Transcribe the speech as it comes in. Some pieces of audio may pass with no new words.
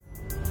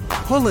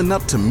Pulling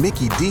up to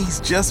Mickey D's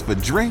just for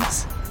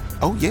drinks?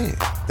 Oh yeah,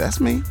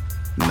 that's me.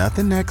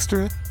 Nothing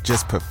extra,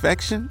 just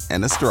perfection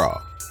and a straw.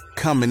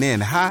 Coming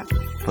in hot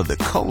for the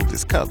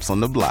coldest cups on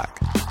the block.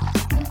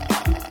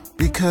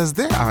 Because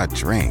there are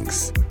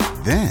drinks.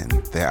 Then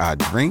there are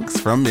drinks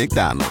from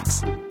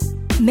McDonald's.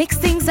 Mix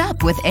things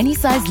up with any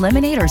size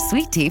lemonade or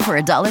sweet tea for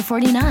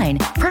 $1.49.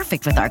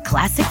 Perfect with our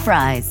classic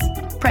fries.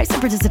 Price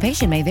and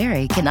participation may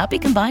vary. Cannot be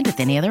combined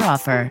with any other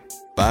offer.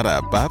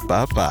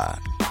 Ba-da-ba-ba-ba.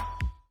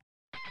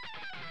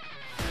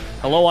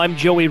 Hello, I'm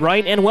Joey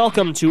Wright, and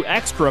welcome to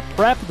Extra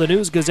Prep, the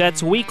News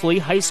Gazette's weekly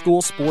high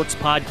school sports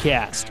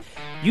podcast.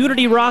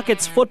 Unity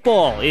Rockets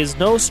football is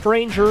no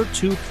stranger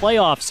to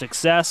playoff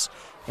success,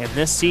 and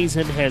this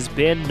season has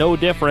been no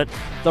different.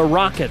 The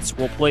Rockets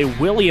will play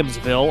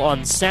Williamsville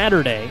on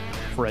Saturday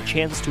for a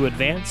chance to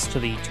advance to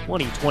the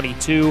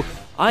 2022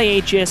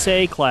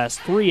 IHSA Class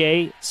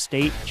 3A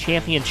State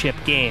Championship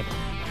game.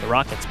 The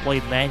Rockets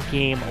played in that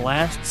game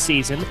last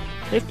season.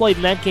 They've played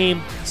in that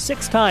game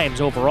 6 times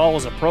overall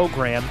as a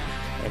program,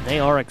 and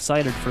they are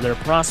excited for their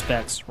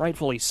prospects,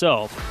 rightfully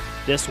so,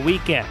 this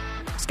weekend.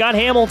 Scott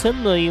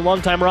Hamilton, the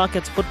longtime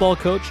Rockets football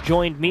coach,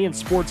 joined me and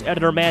sports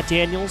editor Matt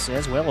Daniels,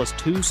 as well as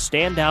 2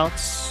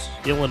 standouts,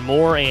 Dylan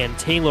Moore and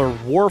Taylor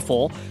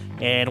Warfel,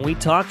 and we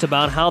talked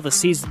about how the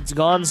season's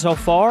gone so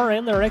far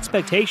and their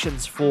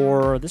expectations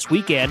for this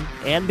weekend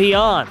and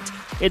beyond.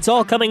 It's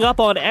all coming up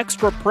on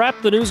Extra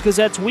Prep, the News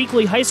Gazette's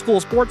weekly high school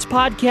sports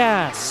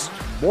podcast.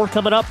 More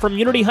coming up from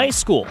Unity High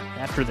School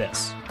after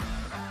this.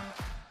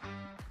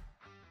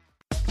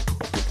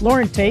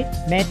 Lauren Tate,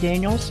 Matt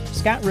Daniels,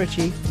 Scott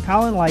Ritchie,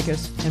 Colin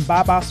Likas, and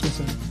Bob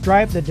Osmondson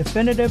drive the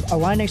definitive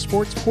Illini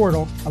sports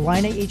portal,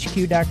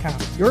 IlliniHQ.com.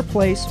 Your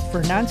place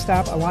for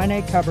nonstop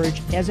Illini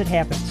coverage as it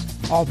happens.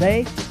 All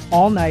day,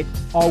 all night,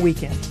 all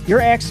weekend.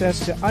 Your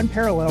access to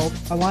unparalleled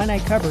Illini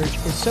coverage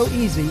is so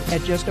easy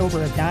at just over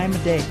 $0.10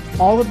 a day.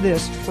 All of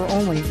this for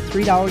only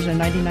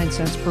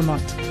 $3.99 per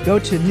month. Go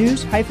to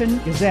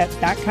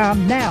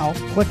news-gazette.com now,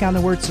 click on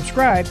the word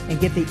subscribe, and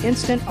get the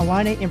instant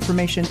Illini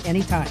information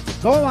anytime.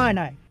 Go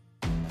Illini!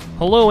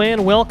 Hello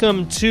and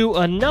welcome to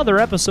another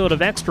episode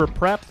of Extra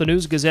Prep, the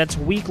News Gazette's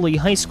weekly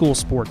high school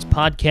sports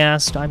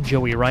podcast. I'm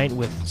Joey Wright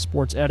with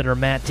sports editor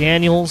Matt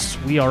Daniels.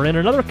 We are in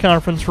another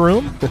conference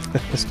room,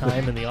 this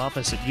time in the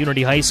office at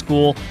Unity High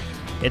School.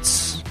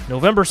 It's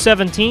November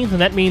 17th,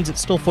 and that means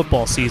it's still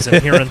football season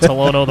here in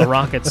Tolono. The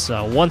Rockets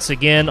once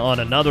again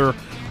on another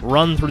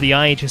run through the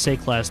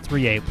IHSA Class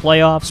 3A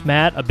playoffs.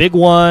 Matt, a big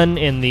one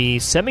in the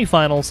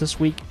semifinals this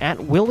week at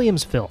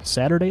Williamsville,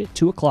 Saturday at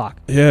 2 o'clock.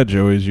 Yeah,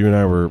 Joey, as you and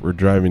I were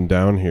driving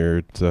down here,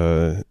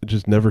 it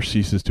just never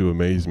ceases to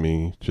amaze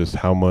me just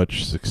how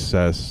much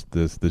success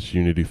this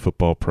Unity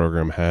football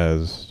program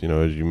has. You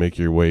know, as you make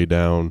your way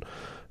down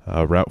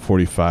Route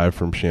 45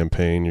 from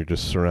Champaign, you're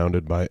just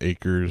surrounded by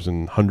acres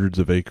and hundreds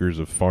of acres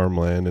of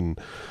farmland, and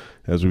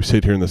as we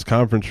sit here in this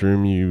conference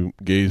room, you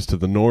gaze to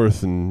the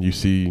north and you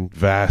see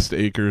vast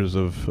acres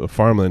of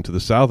farmland. To the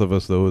south of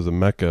us, though, is a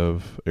mecca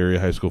of area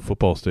high school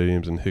football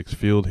stadiums in Hicks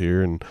Field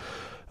here. And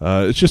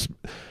it's just,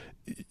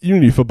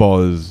 Unity football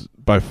is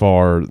by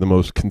far the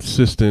most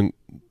consistent,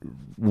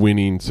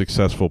 winning,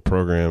 successful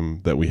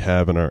program that we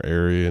have in our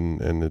area.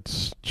 And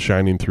it's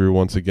shining through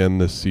once again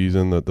this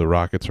season that the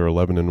Rockets are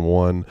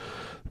 11-1.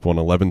 Won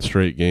 11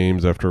 straight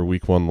games after a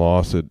week 1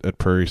 loss at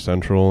Prairie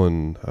Central,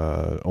 and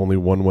only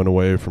 1 win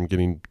away from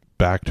getting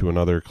back to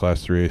another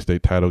Class 3A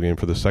state title game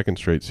for the 2nd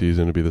straight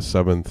season. To be the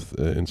 7th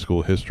in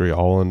school history,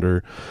 all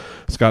under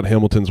Scott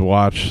Hamilton's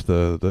watch.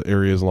 The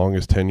area's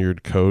longest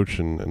tenured coach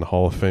and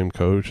Hall of Fame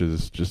coach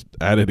is just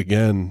at it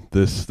again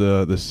this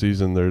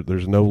season.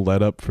 There's no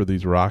let up for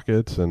these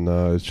Rockets, and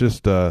it's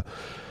just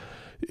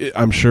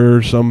I'm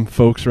sure some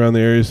folks around the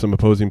area, some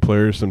opposing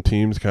players, some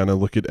teams kind of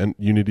look at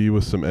Unity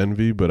with some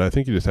envy, but I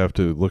think you just have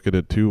to look at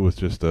it too with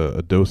just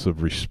a dose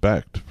of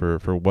respect for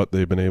what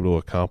they've been able to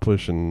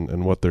accomplish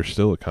and what they're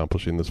still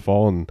accomplishing this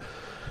fall. And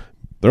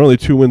they're only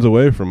 2 wins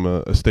away from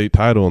a state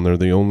title, and they're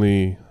the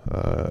only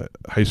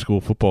high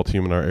school football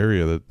team in our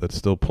area that's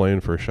still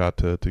playing for a shot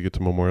to get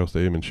to Memorial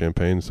Stadium in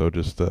Champaign. So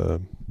just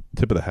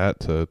tip of the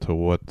hat to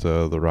what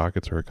the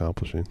Rockets are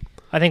accomplishing.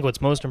 I think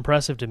what's most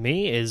impressive to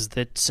me is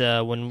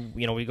that when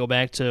we go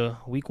back to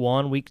week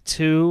 1, week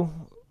 2,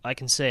 I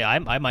can say I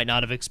might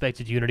not have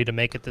expected Unity to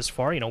make it this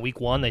far. Week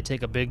 1 they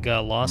take a big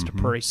loss to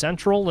Prairie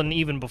Central, and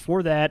even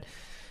before that,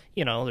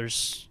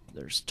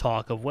 there's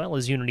talk of, well,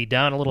 is Unity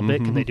down a little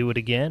bit? Can they do it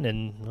again?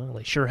 And well,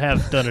 they sure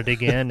have done it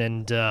again.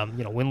 And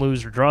win,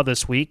 lose, or draw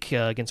this week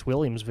against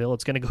Williamsville,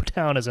 it's going to go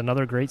down as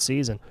another great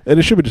season. And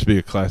it should just be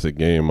a classic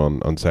game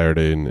on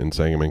Saturday in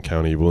Sangamon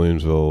County.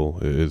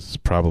 Williamsville is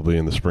probably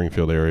in the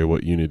Springfield area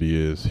what Unity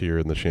is here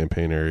in the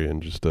Champaign area,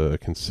 and just a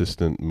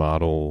consistent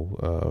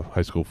model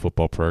high school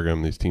football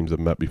program. These teams have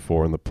met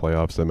before in the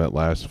playoffs. They met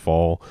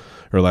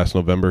last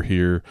November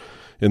here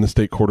in the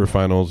state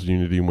quarterfinals,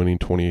 Unity winning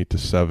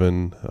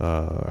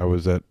 28-7. I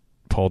was at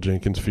Paul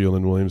Jenkins Field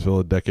in Williamsville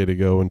a decade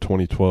ago in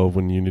 2012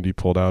 when Unity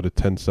pulled out a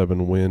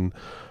 10-7 win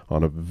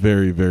on a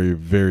very, very,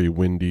 very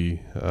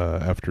windy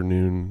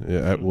afternoon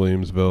at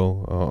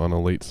Williamsville on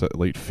a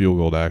late field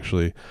goal,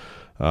 actually.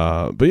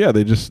 But yeah,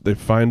 they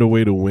find a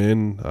way to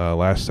win.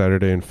 Last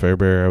Saturday in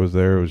Fairbury, I was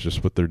there. It was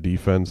just with their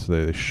defense.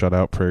 They shut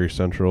out Prairie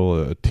Central,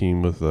 a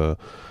team with a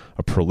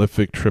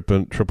prolific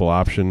triple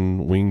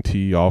option wing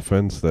T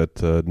offense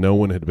that no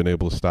one had been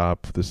able to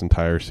stop this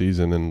entire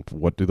season. And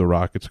what do the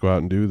Rockets go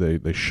out and do?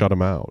 They shut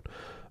them out.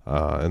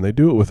 And they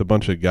do it with a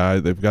bunch of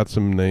guys. They've got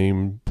some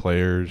name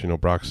players,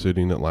 Brock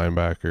Sitting at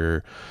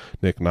linebacker,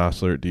 Nick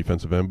Nosler at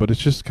defensive end. But it's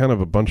just kind of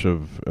a bunch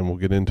of, and we'll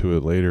get into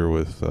it later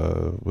with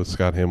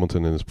Scott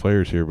Hamilton and his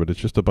players here, but it's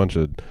just a bunch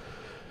of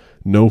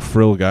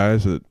no-frill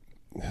guys that,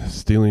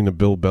 stealing a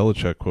Bill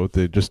Belichick quote,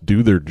 they just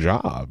do their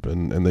job,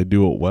 and they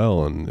do it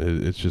well, and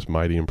it's just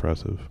mighty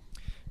impressive.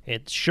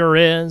 It sure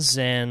is,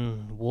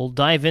 and we'll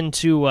dive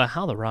into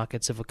how the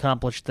Rockets have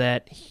accomplished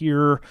that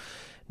here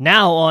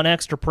now on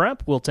Extra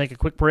Prep. We'll take a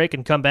quick break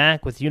and come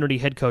back with Unity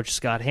head coach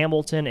Scott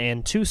Hamilton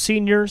and two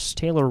seniors,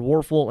 Taylor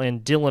Warfel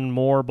and Dylan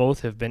Moore.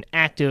 Both have been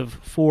active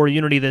for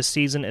Unity this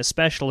season,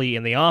 especially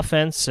in the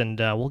offense, and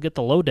we'll get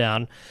the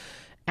lowdown.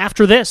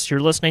 After this, you're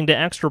listening to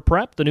Extra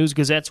Prep, the News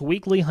Gazette's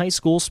weekly high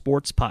school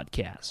sports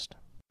podcast.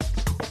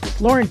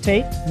 Lauren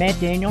Tate, Matt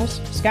Daniels,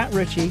 Scott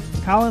Ritchie,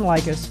 Colin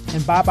Likas,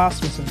 and Bob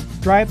Osmondson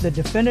drive the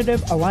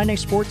definitive Illini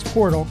sports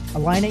portal,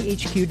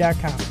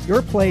 IlliniHQ.com.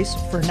 Your place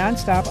for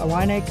nonstop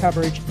Illini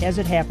coverage as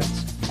it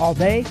happens. All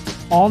day,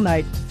 all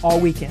night, all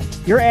weekend.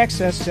 Your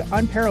access to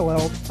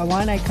unparalleled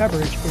Illini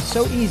coverage is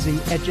so easy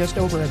at just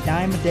over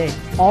 $10 a day.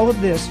 All of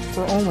this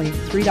for only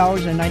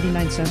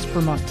 $3.99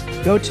 per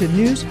month. Go to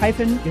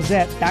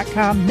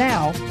news-gazette.com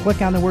now,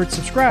 click on the word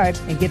subscribe,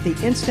 and get the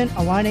instant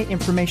Illini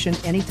information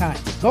anytime.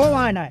 Go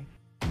Illini!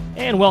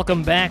 And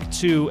welcome back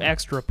to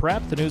Extra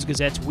Prep, the News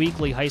Gazette's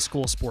weekly high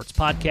school sports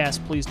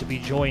podcast. Pleased to be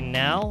joined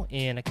now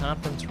in a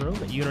conference room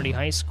at Unity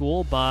High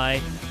School by a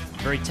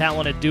very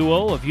talented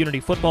duo of Unity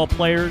football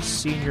players,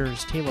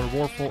 seniors Taylor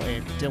Warfel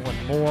and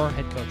Dylan Moore.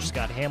 Head coach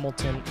Scott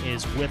Hamilton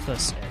is with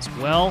us as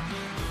well.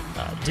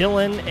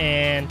 Dylan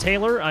and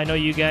Taylor, I know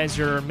you guys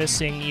are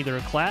missing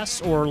either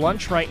class or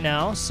lunch right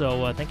now,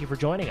 so thank you for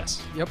joining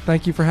us. Yep,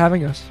 thank you for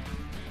having us.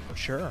 For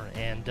sure.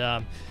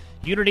 And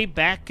Unity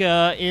back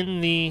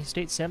in the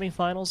state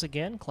semifinals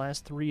again,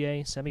 Class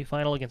 3A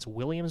semifinal against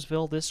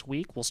Williamsville this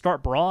week. We'll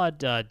start broad.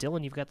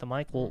 Dylan, you've got the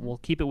mic. We'll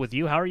keep it with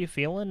you. How are you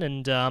feeling?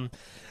 And how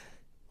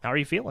are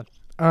you feeling?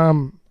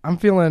 I'm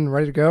feeling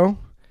ready to go.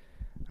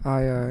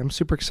 I am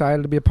super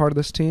excited to be a part of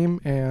this team,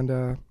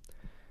 and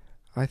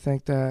I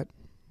think that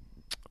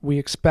we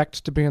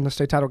expect to be in the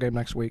state title game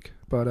next week.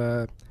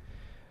 But,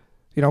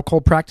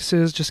 cold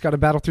practices, just got to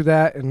battle through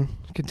that and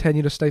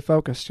continue to stay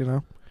focused,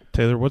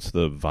 Taylor, what's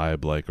the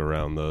vibe like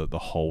around the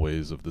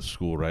hallways of the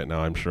school right now?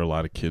 I'm sure a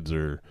lot of kids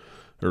are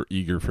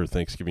eager for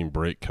Thanksgiving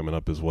break coming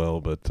up as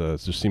well, but it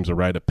just seems a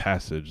rite of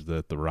passage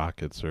that the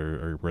Rockets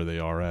are where they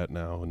are at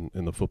now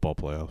in the football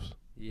playoffs.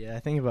 Yeah, I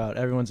think about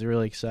everyone's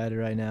really excited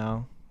right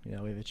now. We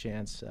have a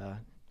chance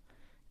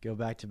go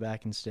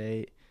back-to-back in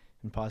state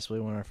and possibly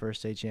win our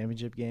first state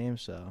championship game,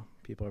 so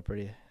people are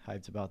pretty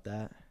hyped about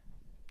that.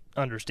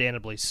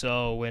 Understandably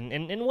so.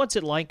 And what's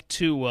it like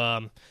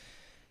to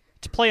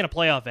play in a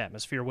playoff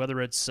atmosphere,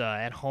 whether it's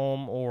at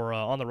home or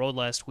on the road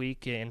last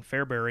week in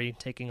Fairbury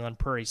taking on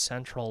Prairie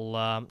Central?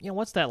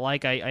 What's that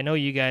like? I know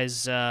you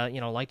guys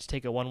like to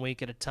take it 1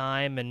 week at a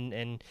time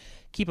and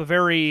keep a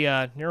very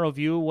narrow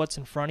view of what's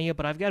in front of you,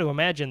 but I've got to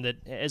imagine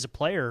that as a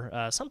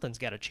player, something's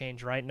got to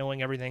change, right?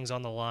 Knowing everything's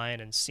on the line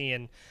and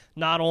seeing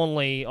not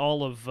only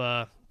all of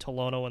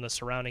Tolono and the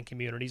surrounding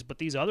communities, but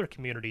these other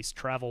communities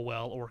travel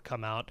well or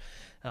come out.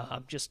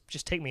 Just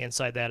take me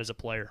inside that as a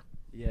player.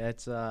 Yeah,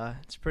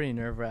 it's pretty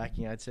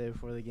nerve-wracking, I'd say,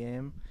 before the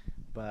game.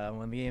 But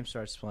when the game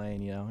starts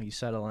playing, you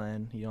settle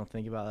in. You don't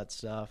think about that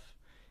stuff.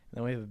 And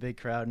then we have a big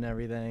crowd and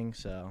everything,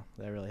 so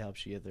that really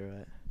helps you get through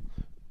it.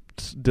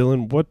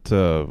 Dylan,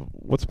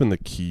 what's been the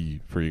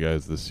key for you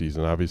guys this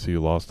season? Obviously,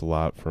 you lost a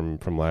lot from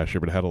last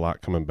year, but had a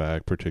lot coming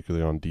back,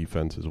 particularly on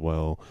defense as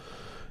well.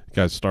 You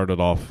guys started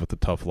off with a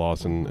tough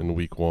loss in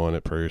week 1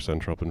 at Prairie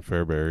Central up in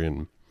Fairbury,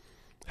 and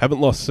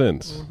haven't lost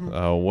since.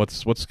 Mm-hmm.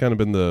 What's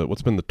been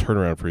the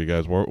turnaround for you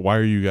guys? Why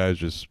are you guys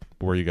just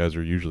where you guys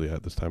are usually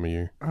at this time of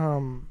year?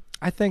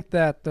 I think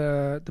that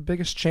the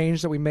biggest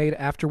change that we made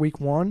after week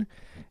 1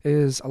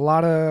 is a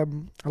lot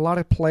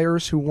of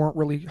players who weren't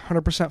really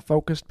 100%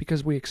 focused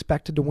because we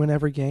expected to win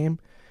every game.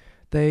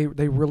 They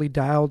really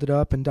dialed it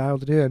up and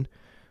dialed it in,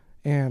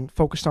 and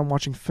focused on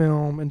watching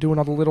film and doing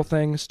all the little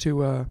things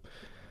to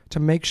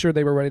make sure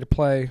they were ready to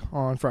play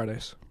on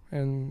Fridays.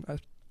 And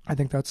I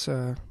think that's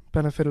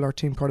benefited our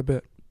team quite a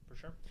bit. For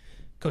sure.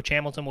 Coach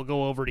Hamilton, we'll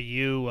go over to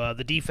you.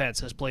 The defense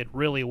has played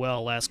really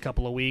well last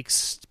couple of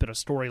weeks. It's been a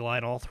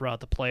storyline all throughout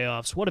the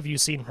playoffs. What have you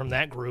seen from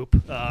that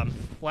group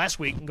last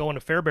week, going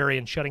to Fairbury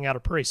and shutting out a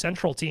Prairie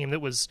Central team that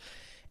was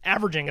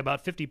averaging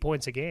about 50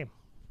 points a game?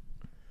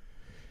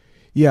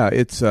 Yeah,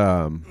 it's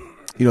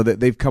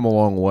they've come a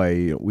long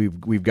way.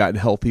 We've gotten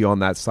healthy on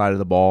that side of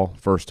the ball,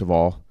 first of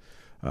all.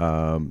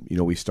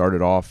 We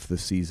started off the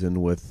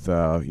season with,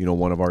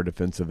 one of our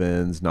defensive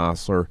ends,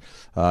 Nosler,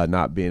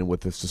 not being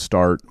with us to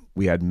start.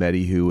 We had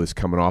Mehdi, who was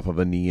coming off of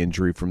a knee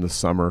injury from the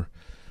summer.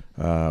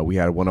 We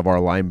had one of our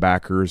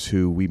linebackers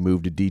who we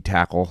moved to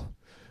D-tackle.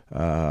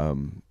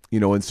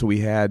 And so we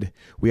had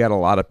a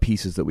lot of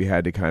pieces that we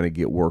had to kind of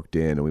get worked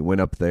in, and we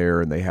went up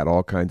there, and they had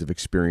all kinds of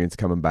experience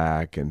coming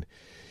back, and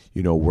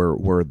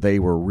where they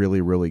were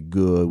really, really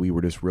good, we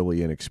were just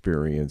really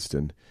inexperienced.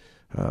 And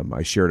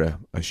I shared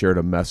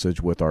a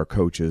message with our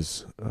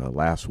coaches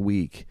last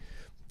week.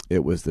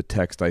 It was the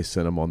text I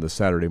sent them on the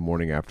Saturday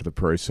morning after the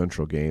Prairie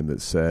Central game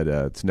that said,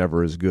 it's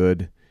never as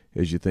good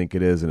as you think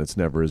it is, and it's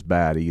never as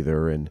bad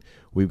either. And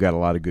we've got a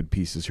lot of good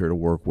pieces here to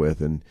work with,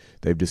 and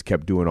they've just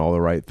kept doing all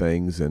the right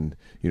things and,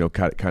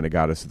 kind of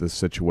got us to this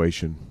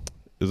situation.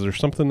 Is there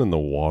something in the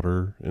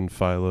water in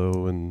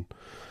Philo and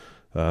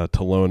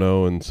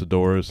Tolono and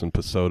Sidoris and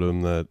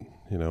Pasotum that,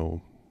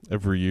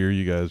 every year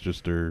you guys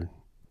just are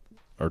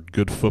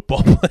good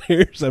football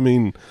players? I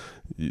mean,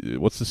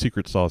 what's the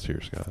secret sauce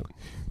here, Scott?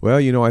 Well,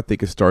 I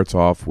think it starts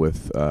off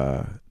with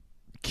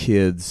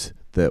kids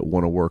that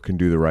want to work and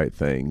do the right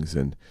things.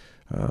 And,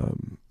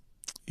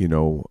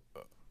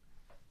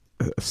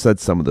 I've said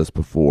some of this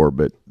before,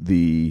 but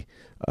we've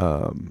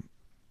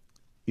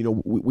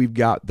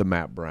got the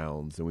Matt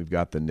Browns and we've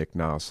got the Nick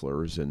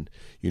Noslers and,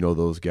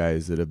 those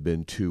guys that have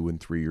been 2 and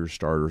 3 year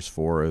starters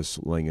for us,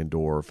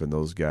 Langendorf and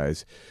those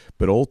guys.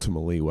 But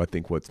ultimately, I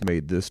think what's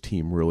made this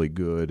team really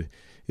good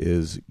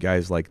is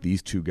guys like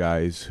these two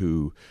guys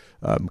who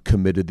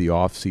committed the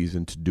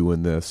offseason to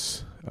doing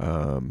this.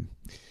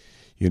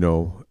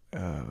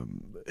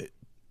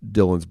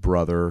 Dylan's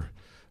brother,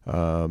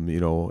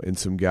 and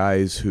some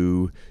guys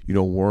who,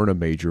 weren't a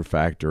major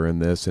factor in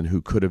this and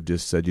who could have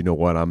just said, you know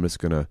what, I'm just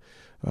going to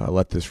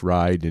let this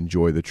ride,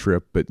 enjoy the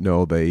trip. But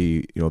no,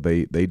 they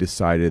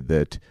decided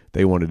that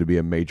they wanted to be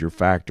a major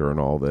factor in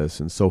all this.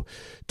 And so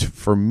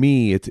for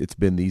me, it's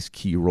been these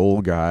key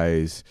role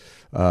guys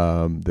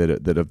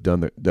that have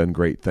done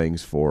great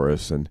things for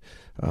us. And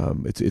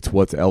it's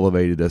what's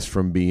elevated us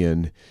from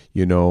being,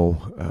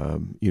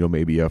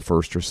 maybe a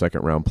first or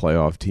second round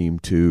playoff team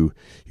to,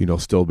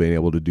 still being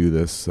able to do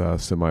this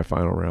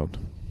semifinal round.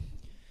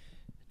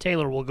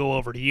 Taylor, we'll go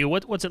over to you.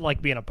 What's it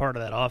like being a part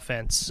of that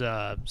offense?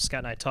 Scott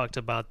and I talked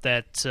about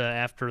that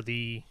after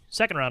the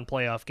second-round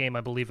playoff game,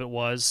 I believe it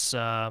was,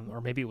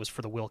 or maybe it was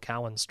for the Will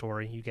Cowan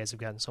story. You guys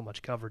have gotten so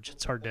much coverage,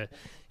 it's hard to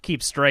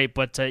keep straight.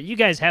 But you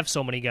guys have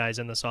so many guys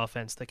in this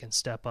offense that can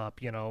step up.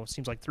 It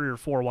seems like 3 or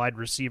 4 wide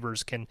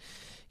receivers can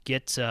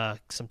get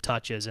some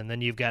touches, and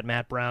then you've got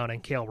Matt Brown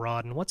and Cale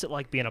Rodden. What's it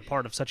like being a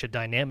part of such a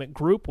dynamic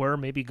group where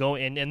maybe go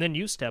in and then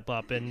you step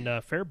up in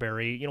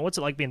Fairbury? What's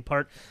it like being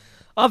part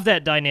of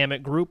that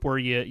dynamic group where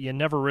you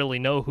never really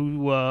know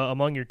who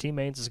among your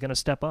teammates is going to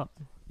step up?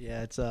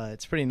 Yeah,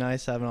 it's pretty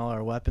nice having all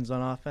our weapons on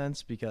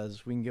offense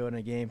because we can go in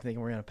a game thinking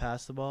we're going to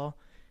pass the ball,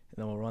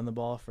 and then we'll run the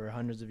ball for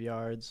hundreds of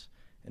yards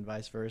and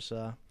vice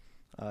versa.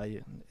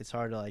 It's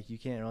hard to, you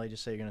can't really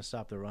just say you're going to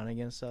stop the run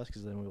against us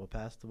because then we will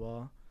pass the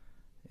ball.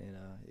 And,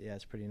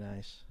 it's pretty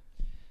nice.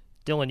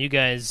 Dylan, you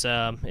guys,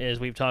 as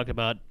we've talked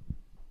about,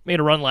 made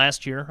a run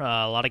last year.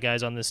 A lot of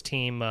guys on this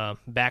team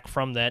back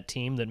from that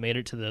team that made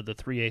it to the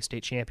 3A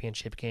state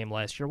championship game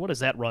last year. What does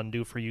that run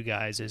do for you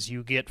guys as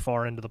you get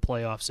far into the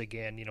playoffs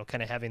again,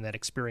 kind of having that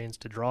experience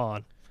to draw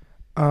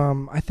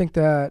on? I think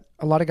that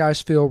a lot of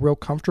guys feel real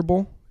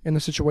comfortable in the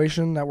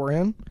situation that we're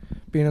in,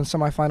 being in the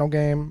semifinal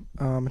game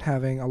and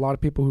having a lot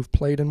of people who've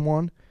played in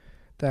one.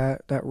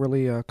 That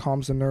really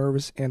calms the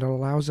nerves, and it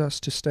allows us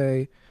to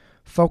stay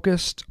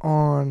focused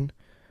on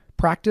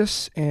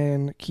practice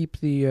and keep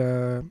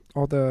the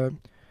all the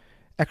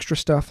extra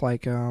stuff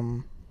like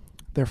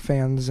their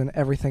fans and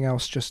everything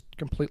else just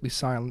completely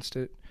silenced.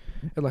 It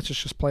lets us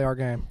just play our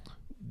game.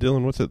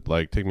 Dylan, what's it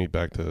like? Take me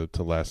back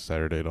to last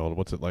Saturday at all.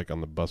 What's it like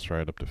on the bus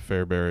ride up to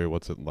Fairbury?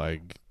 What's it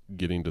like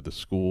getting to the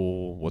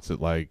school? What's it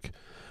like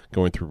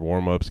going through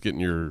warm-ups, getting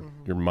your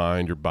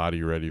mind, your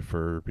body ready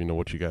for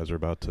what you guys are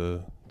about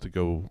to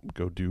go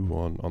do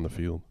on the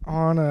field?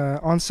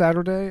 On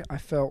Saturday, I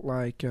felt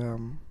like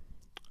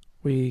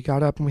we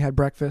got up and we had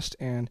breakfast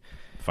and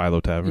Philo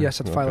Tavern. Yes,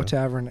 at the Philo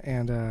Tavern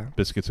and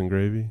biscuits and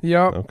gravy.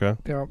 Yep. Okay.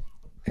 Yep.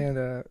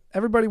 And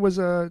everybody was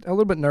a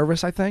little bit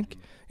nervous, I think.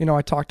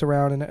 I talked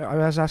around and I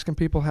was asking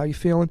people, how you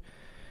feeling?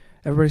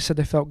 Everybody said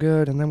they felt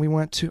good, and then we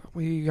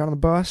got on the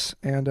bus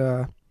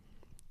and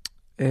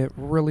it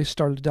really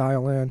started to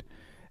dial in.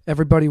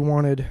 Everybody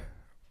wanted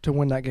to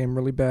win that game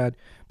really bad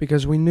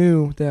because we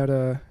knew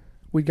that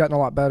we'd gotten a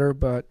lot better,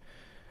 but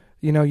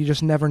you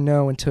just never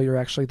know until you're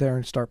actually there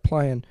and start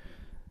playing.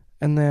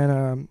 And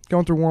then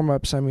going through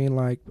warm-ups,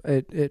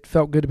 it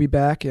felt good to be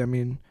back.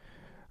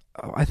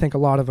 I think a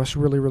lot of us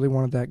really, really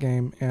wanted that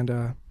game,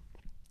 and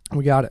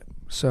we got it.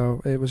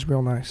 So it was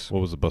real nice.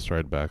 What was the bus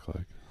ride back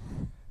like?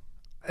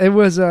 It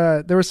was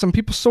there were some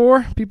people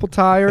sore, people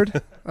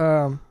tired,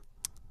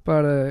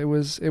 but it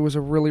was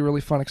a really,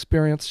 really fun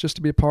experience just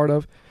to be a part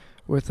of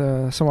with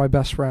some of my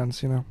best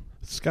friends.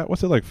 Scott,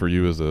 what's it like for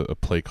you as a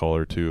play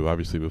caller too?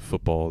 Obviously with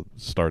football,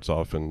 it starts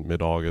off in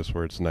mid-August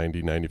where it's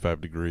 90,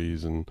 95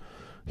 degrees and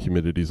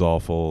humidity's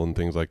awful and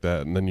things like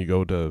that. And then you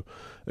go to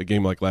a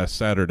game like last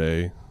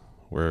Saturday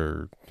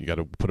where you got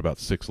to put about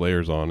 6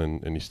 layers on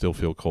and you still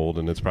feel cold,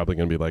 and it's probably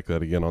going to be like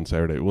that again on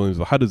Saturday at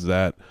Williamsville. How does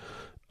that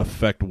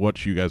affect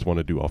what you guys want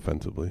to do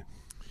offensively?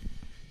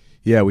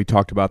 Yeah, we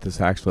talked about this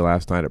actually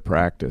last night at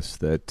practice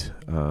that,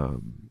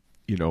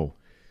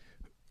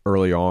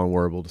 early on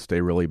we're able to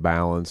stay really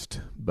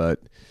balanced,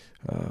 but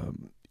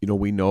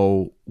we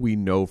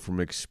know from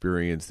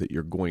experience that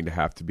you're going to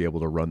have to be able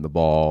to run the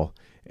ball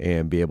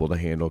and be able to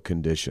handle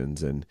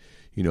conditions. And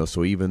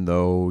so even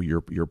though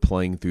you're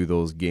playing through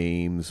those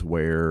games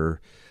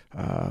where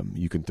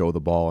you can throw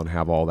the ball and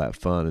have all that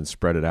fun and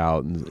spread it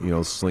out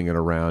and sling it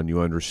around,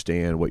 you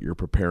understand what you're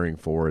preparing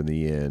for in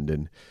the end.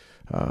 And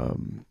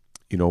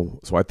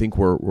so I think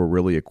we're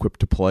really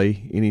equipped to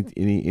play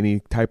any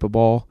type of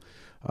ball.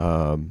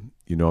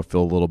 I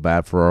feel a little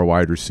bad for our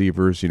wide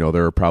receivers.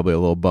 They're probably a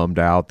little bummed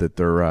out that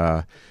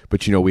they're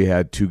but we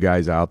had 2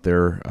 guys out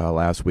there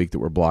last week that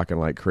were blocking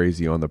like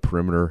crazy on the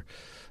perimeter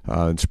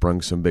and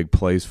sprung some big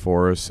plays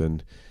for us.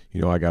 And,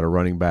 I got a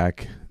running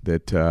back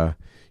that,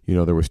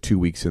 there was 2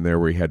 weeks in there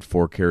where he had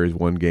 4 carries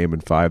one game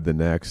and 5 the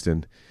next.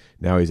 And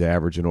now he's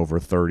averaging over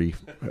 30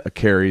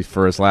 carries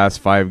for his last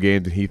 5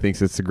 games, and he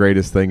thinks it's the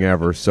greatest thing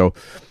ever. So,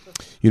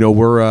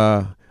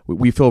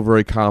 we feel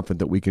very confident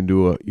that we can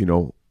do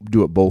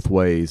it both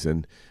ways,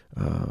 and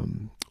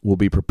we'll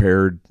be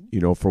prepared,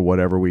 for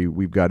whatever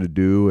we've got to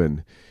do.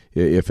 And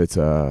if it's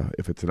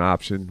an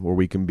option where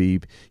we can be,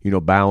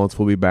 balanced,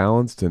 we'll be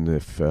balanced. And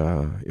if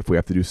we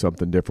have to do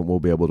something different, we'll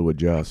be able to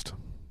adjust.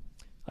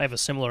 I have a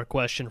similar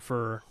question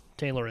for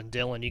Taylor and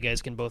Dylan. You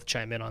guys can both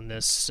chime in on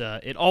this.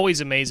 It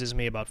always amazes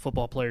me about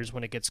football players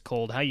when it gets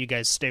cold, how you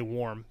guys stay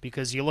warm,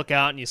 because you look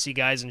out and you see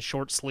guys in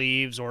short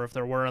sleeves, or if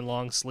they're wearing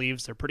long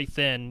sleeves, they're pretty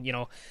thin.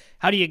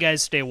 How do you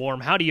guys stay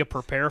warm? How do you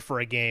prepare for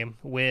a game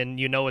when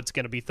it's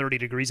going to be 30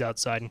 degrees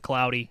outside and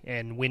cloudy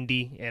and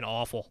windy and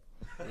awful?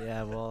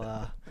 Yeah,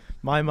 well,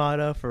 my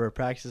motto for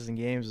practices and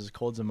games is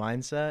cold's a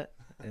mindset,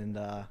 and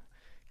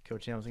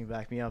Coach Hamilton can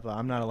back me up.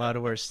 I'm not allowed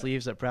to wear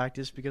sleeves at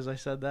practice because I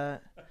said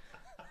that.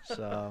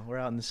 So we're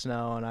out in the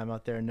snow, and I'm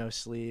out there in no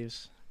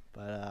sleeves.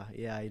 But,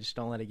 you just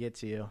don't let it get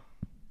to you.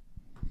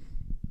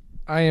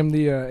 I am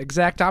the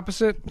exact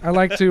opposite. I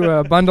like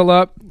to bundle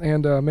up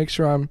and make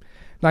sure I'm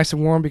nice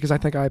and warm, because I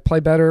think I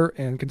play better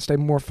and can stay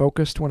more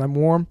focused when I'm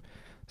warm.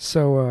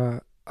 So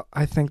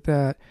I think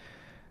that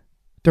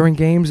during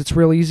games it's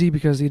real easy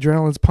because the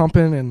adrenaline's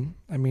pumping,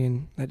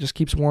 and, that just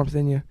keeps warmth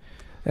in you.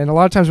 And a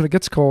lot of times when it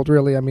gets cold,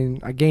 really,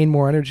 I gain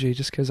more energy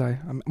just because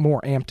I'm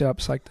more amped up,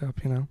 psyched up,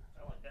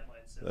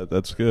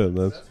 That's good.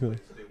 That's good.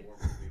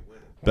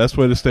 Best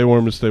way to stay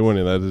warm is stay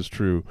winning. That is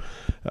true.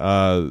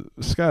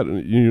 Scott,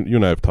 you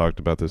and I have talked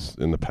about this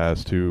in the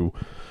past too.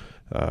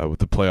 With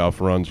the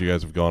playoff runs you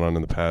guys have gone on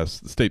in the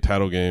past, the state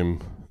title game,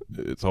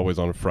 it's always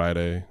on a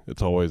Friday.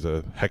 It's always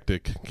a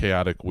hectic,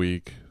 chaotic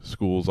week.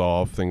 School's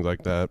off, things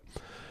like that.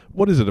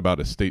 What is it about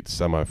a state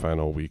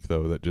semifinal week,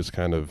 though, that just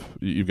kind of –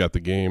 you've got the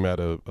game at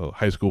a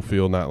high school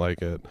field, not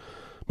like at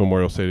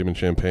Memorial Stadium in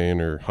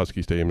Champaign or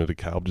Husky Stadium in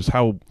DeKalb. Just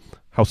how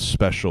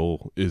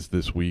special is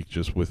this week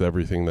just with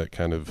everything that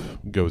kind of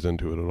goes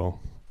into it at all?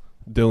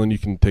 Dylan, you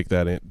can take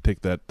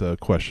that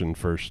question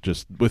first.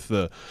 Just with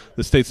the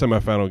state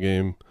semifinal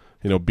game,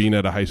 being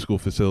at a high school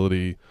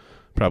facility,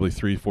 probably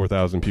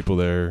 4,000 people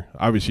there.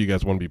 Obviously, you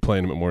guys want to be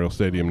playing at Memorial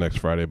Stadium next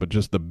Friday, but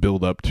just the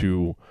build up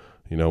to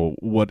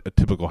what a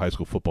typical high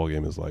school football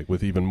game is like,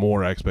 with even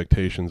more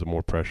expectations and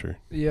more pressure.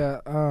 Yeah,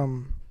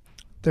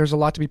 there's a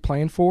lot to be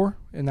playing for,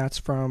 and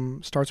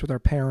starts with our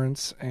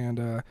parents and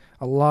a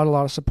lot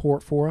of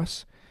support for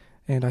us.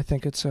 And I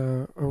think it's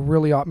a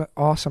really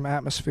awesome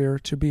atmosphere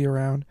to be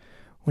around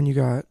when you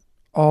got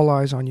all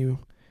eyes on you.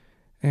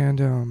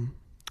 And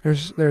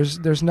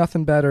there's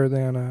nothing better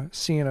than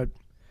seeing a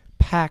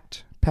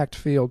packed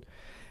field,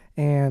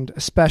 and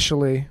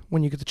especially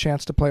when you get the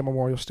chance to play at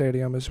Memorial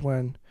Stadium is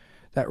when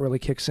that really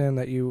kicks in,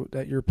 that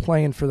you're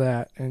playing for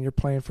that, and you're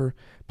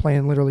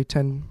playing literally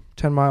 10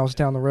 miles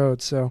down the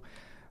road. So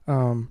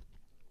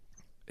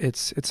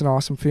it's an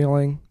awesome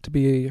feeling to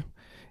be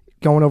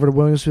going over to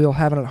Williamsville,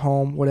 having it at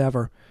home,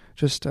 whatever.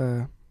 Just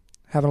having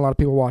a lot of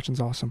people watching is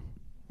awesome.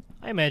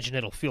 I imagine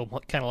it'll feel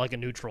kind of like a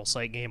neutral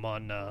site game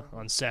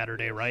on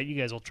Saturday, right? You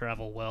guys will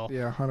travel well.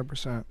 Yeah,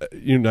 100%.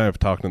 You and I have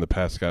talked in the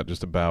past, Scott,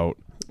 just about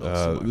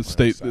the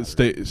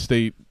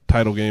state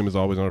title game is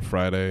always on a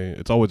Friday.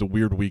 It's always a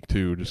weird week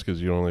too, just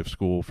because you only have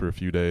school for a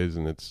few days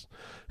and it's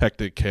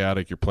hectic,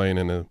 chaotic. You're playing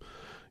in a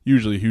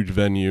usually huge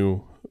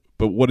venue.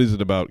 But what is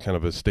it about kind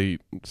of a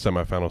state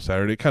semifinal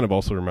Saturday? It kind of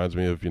also reminds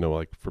me of,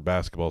 like for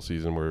basketball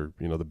season where,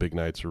 the big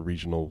nights are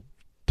regional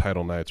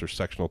title nights or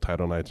sectional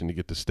title nights and you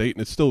get to state,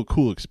 and it's still a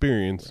cool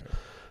experience,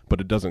 but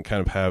it doesn't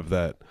kind of have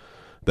that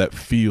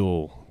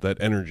feel,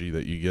 that energy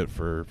that you get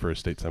for a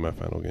state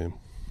semifinal game.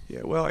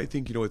 Yeah, well, I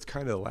think, it's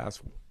kind of the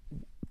last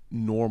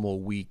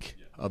normal week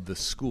the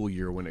school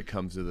year when it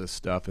comes to this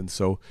stuff. And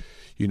so,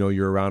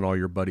 you're around all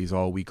your buddies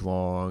all week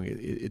long.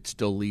 It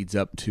still leads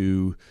up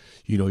to,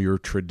 your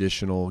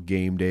traditional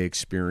game day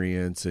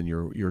experience and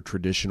your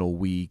traditional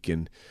week.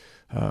 And,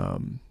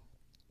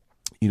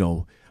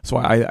 so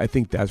I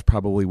think that's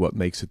probably what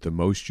makes it the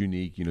most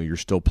unique. You're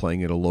still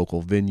playing at a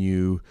local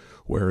venue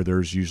where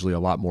there's usually a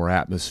lot more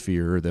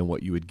atmosphere than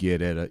what you would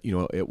get at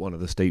at one of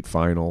the state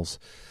finals.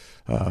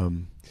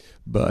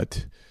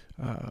 But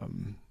at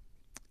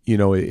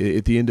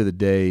the end of the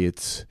day,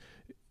 it's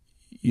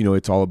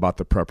all about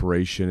the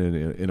preparation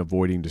and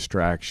avoiding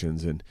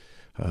distractions. And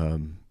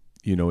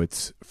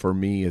it's for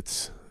me,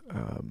 it's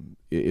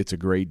a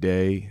great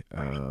day.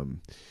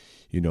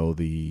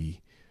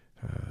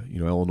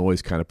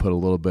 Illinois kind of put a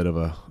little bit of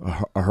a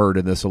hurt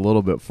in this a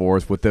little bit for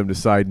us with them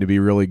deciding to be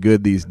really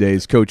good these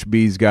days. Coach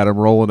B's got them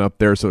rolling up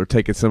there, so they're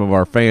taking some of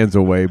our fans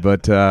away.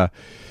 But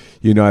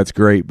it's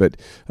great. But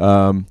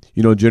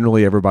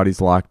generally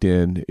everybody's locked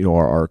in.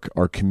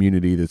 Our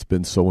community that's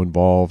been so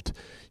involved.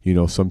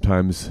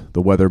 Sometimes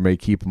the weather may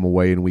keep them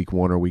away in week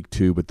 1 or week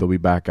 2, but they'll be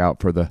back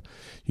out for the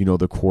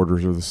the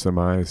quarters or the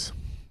semis.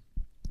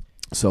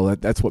 So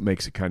that's what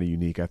makes it kind of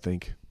unique, I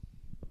think.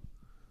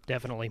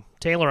 Definitely.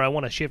 Taylor, I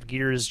want to shift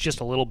gears just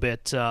a little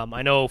bit.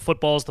 I know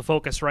football is the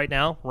focus right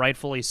now,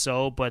 rightfully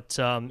so, but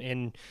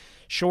in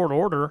short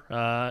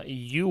order,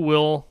 you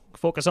will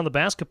focus on the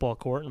basketball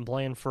court and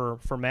playing for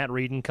Matt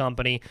Reed and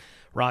company.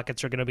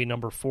 Rockets are going to be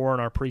number 4 in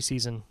our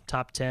preseason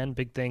top 10.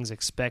 Big things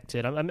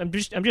expected. I'm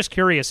just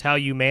curious how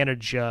you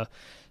manage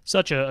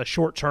such a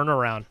short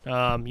turnaround.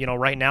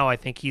 Right now I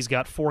think he's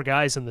got 4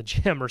 guys in the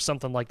gym or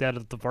something like that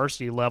at the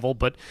varsity level,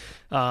 but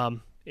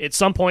at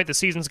some point the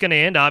season's going to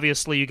end.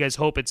 Obviously, you guys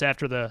hope it's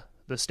after the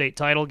state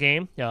title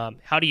game.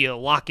 How do you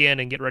lock in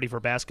and get ready for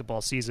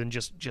basketball season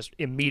just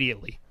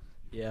immediately?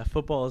 Yeah,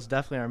 football is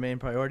definitely our main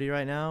priority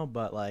right now,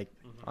 but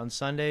on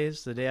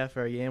Sundays, the day after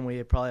our game,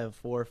 we probably have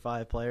 4 or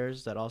 5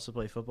 players that also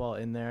play football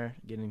in there,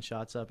 getting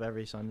shots up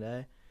every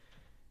Sunday.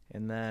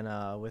 And then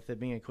with it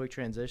being a quick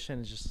transition,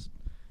 it's just,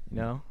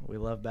 we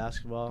love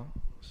basketball,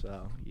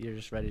 so you're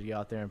just ready to go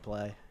out there and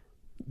play.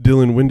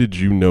 Dylan, when did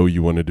you know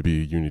you wanted to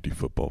be a Unity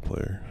football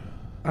player?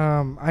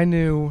 I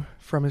knew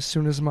from as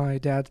soon as my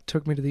dad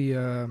took me to the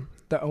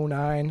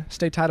 2009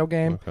 state title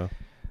game. Okay.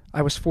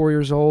 I was 4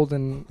 years old,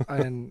 and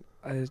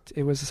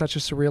it was such a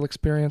surreal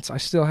experience. I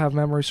still have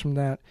memories from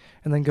that.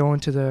 And then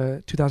going to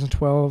the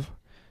 2012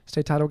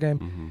 state title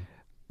game,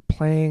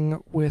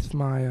 playing with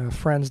my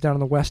friends down in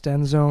the West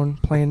End zone,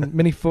 playing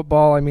mini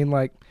football.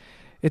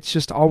 It's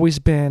just always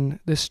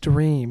been this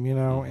dream,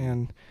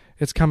 and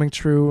it's coming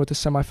true with the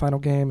semifinal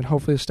game and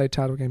hopefully the state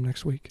title game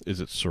next week.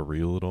 Is it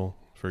surreal at all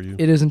for you?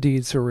 It is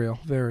indeed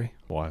surreal, very.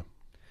 Why?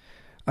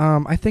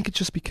 I think it's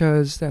just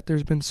because that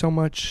there's been so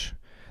much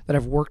that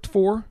I've worked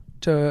for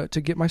to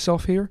get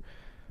myself here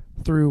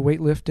through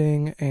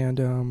weightlifting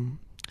and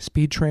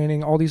speed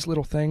training, all these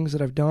little things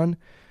that I've done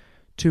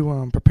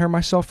to prepare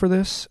myself for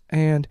this,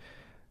 and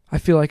I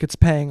feel like it's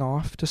paying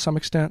off to some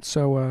extent,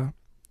 so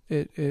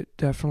it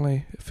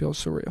definitely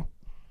feels surreal.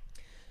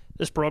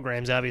 This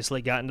program's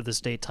obviously gotten to the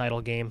state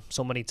title game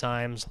so many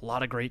times, a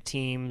lot of great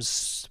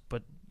teams,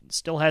 but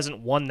still hasn't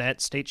won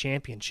that state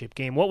championship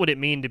game. What would it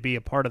mean to be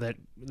a part of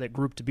that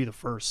group to be the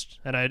first?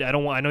 And I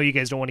know you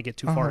guys don't want to get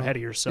too far ahead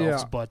of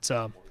yourselves, but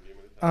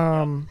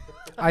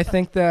I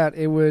think that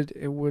it would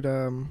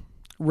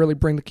really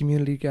bring the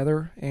community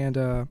together,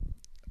 and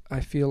I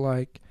feel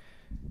like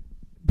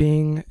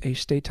being a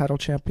state title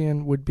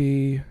champion would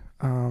be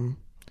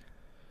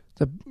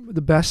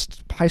the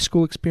best high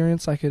school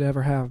experience I could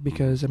ever have,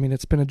 because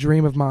it's been a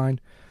dream of mine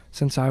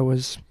since I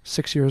was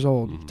 6 years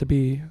old to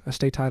be a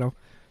state title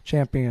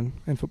champion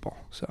in football.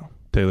 So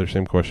Taylor,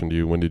 same question to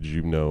you. When did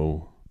you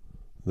know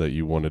that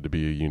you wanted to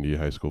be a Unity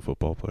high school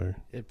football player?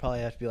 It'd probably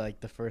have to be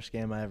the first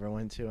game I ever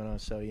went to when I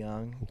was so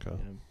young. Okay.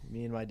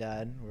 Me and my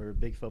dad were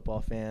big football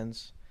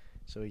fans,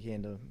 so we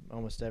came to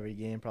almost every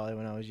game probably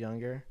when I was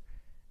younger.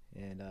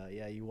 And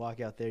you walk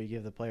out there, you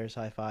give the players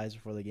high fives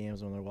before the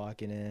games when they're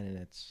walking in,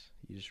 and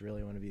you just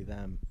really want to be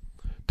them.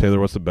 Taylor,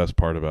 what's the best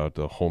part about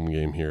the home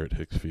game here at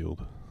Hicks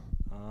Field?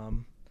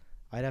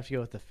 I'd have to go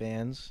with the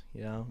fans.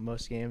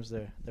 Most games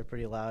they're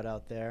pretty loud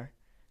out there.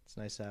 It's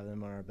nice to have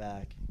them on our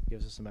back.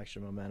 Gives us some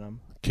extra momentum.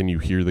 Can you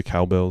hear the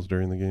cowbells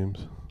during the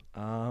games?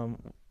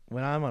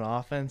 When I'm on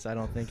offense, I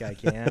don't think I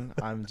can.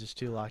 I'm just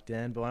too locked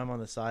in. But when I'm on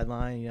the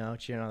sideline,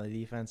 cheering on the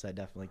defense, I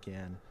definitely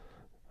can.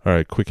 All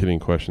right, quick hitting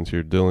questions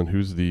here. Dylan,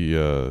 who's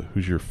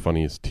your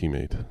funniest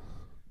teammate?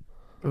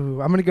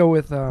 Ooh, I'm gonna go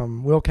with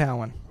Will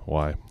Cowan.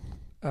 Why?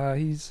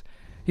 He's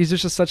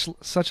just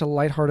such a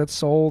lighthearted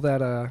soul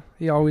that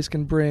he always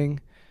can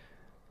bring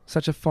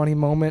such a funny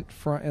moment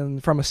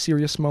from a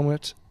serious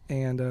moment,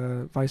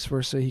 and vice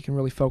versa. He can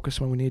really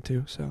focus when we need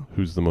to. So,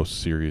 who's the most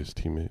serious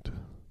teammate?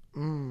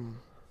 I'm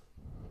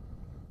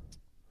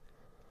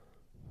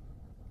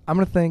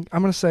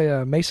gonna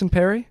say Mason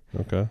Perry.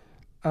 Okay.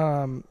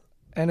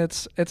 And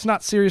it's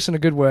not serious in a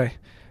good way.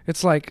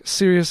 It's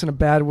serious in a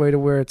bad way, to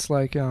where it's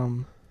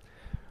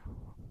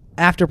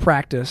after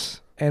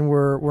practice, and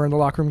we're in the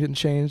locker room getting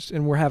changed,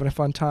 and we're having a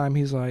fun time,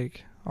 he's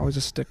like always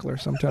a stickler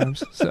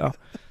sometimes. So,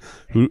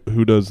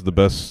 who does the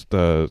best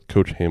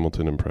Coach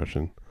Hamilton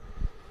impression?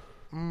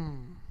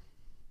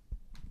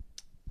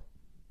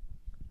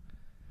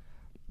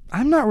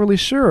 I'm not really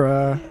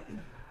sure.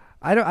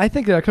 I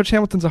think Coach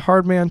Hamilton's a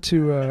hard man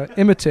to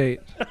imitate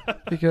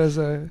because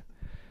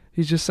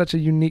he's just such a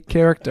unique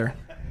character.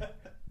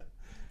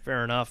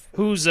 Fair enough.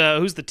 Who's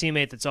the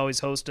teammate that's always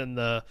hosting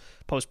the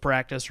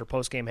post-practice or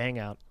post-game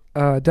hangout?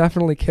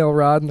 Definitely Cale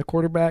Rodden, the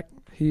quarterback.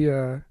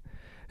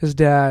 His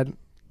dad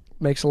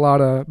makes a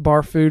lot of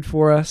bar food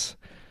for us.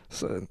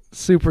 So,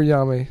 super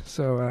yummy.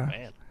 So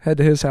head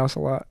to his house a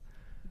lot.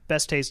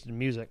 Best taste in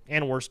music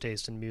and worst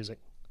taste in music?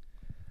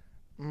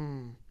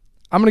 I'm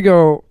gonna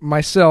go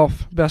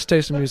myself. Best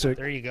taste in music.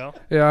 There you go.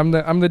 Yeah, I'm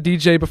the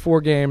DJ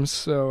before games.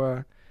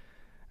 So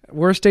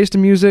worst taste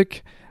in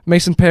music,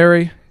 Mason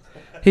Perry.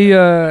 He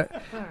I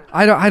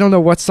don't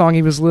know what song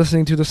he was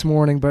listening to this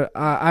morning, but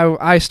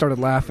I started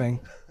laughing.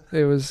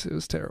 It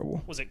was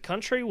terrible. Was it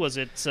country? Was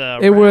it?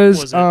 It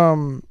was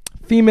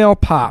female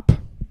pop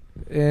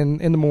in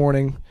the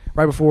morning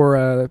right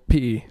before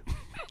PE.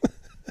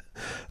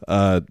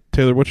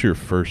 Taylor, what's your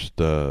first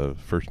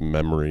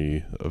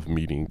memory of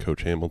meeting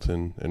Coach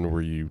Hamilton, and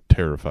were you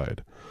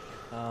terrified?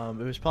 It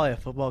was probably a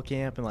football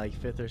camp in like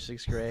 5th or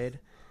 6th grade,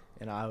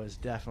 and I was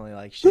definitely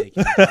like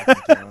shaking. Talking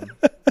to him.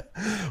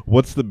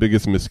 What's the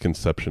biggest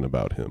misconception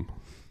about him?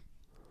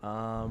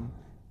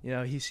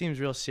 He seems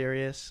real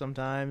serious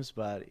sometimes,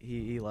 but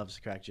he loves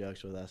to crack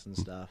jokes with us and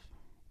stuff.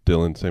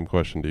 Dylan, same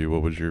question to you.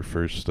 What was your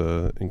first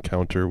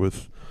encounter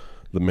with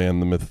the man,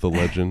 the myth, the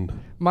legend?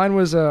 Mine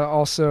was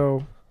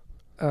also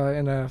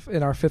in our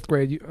 5th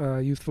grade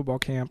youth football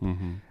camp,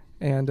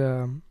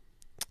 and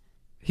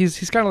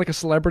he's kind of like a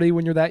celebrity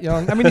when you're that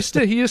young. I mean, he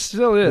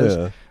still is,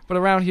 yeah. But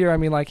around here, I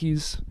mean, like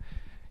he's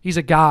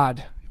a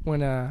god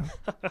when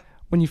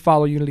you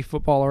follow Unity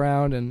football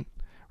around and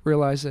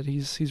realize that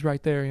he's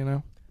right there, you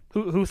know.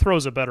 Who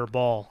throws a better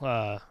ball,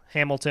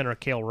 Hamilton or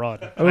Cale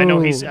Rudd? I know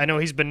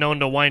he's been known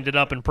to wind it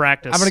up in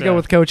practice. I'm gonna go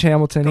with Coach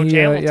Hamilton.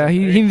 Hamilton.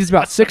 He needs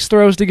about 6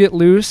 throws to get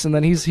loose, and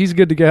then he's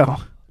good to go.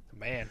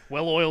 Man,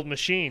 well-oiled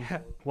machine.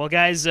 Well,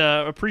 guys,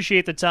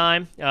 appreciate the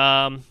time.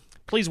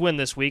 Please win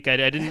this week. I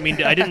didn't mean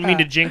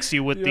to jinx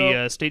you with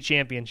the state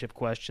championship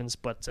questions,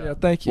 but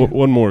thank you.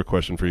 One more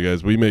question for you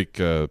guys. We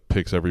make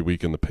picks every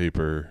week in the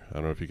paper. I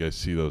don't know if you guys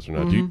see those or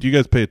not. Do you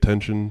guys pay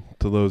attention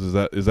to those?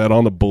 Is that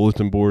on the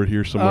bulletin board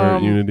here somewhere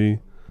at Unity?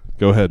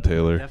 Go ahead,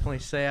 Taylor. Definitely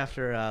say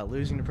after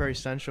losing to Prairie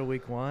Central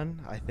week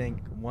 1, I think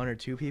 1 or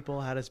 2 people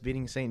had us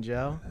beating St.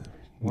 Joe.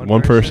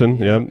 One person,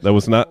 yeah. That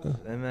was not.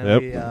 And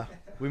then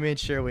we made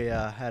sure we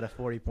had a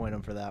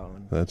 40-point for that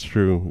one. That's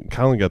true.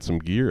 Colin got some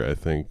gear, I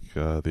think.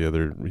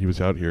 He was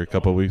out here a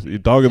couple of weeks.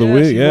 Dog of the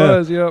week, yeah. He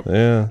was, yep.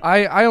 Yeah.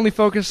 I only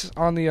focus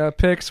on the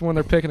picks when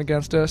they're picking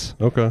against us.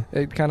 Okay.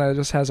 It kind of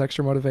just has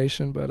extra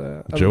motivation,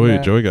 but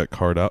Joey got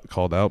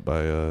called out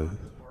by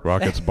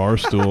Rockets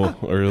Barstool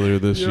earlier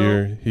this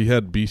year. He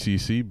had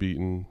BCC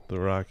beating the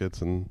Rockets,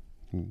 and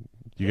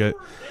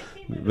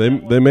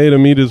they made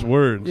him eat his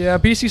words. Yeah,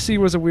 BCC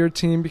was a weird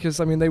team because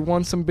they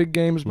won some big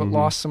games but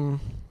lost some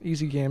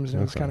easy games,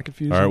 and it was kind of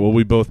confusing. All right, well,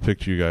 we both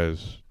picked you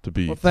guys to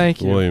beat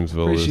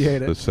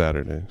Williamsville this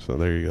Saturday, so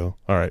there you go.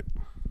 All right.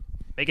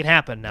 Make it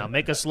happen now.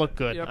 Make us look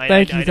good. Yep. I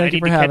Thank you need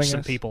for to having catch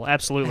some us. people.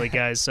 Absolutely,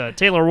 guys.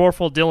 Taylor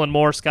Warfel, Dylan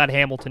Moore, Scott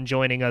Hamilton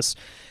joining us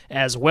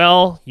as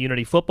well.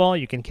 Unity Football,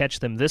 you can catch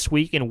them this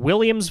week in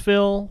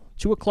Williamsville,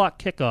 2 o'clock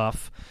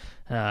kickoff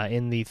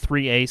in the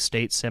 3A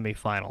state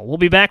semifinal. We'll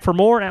be back for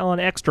more on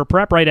Extra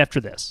Prep right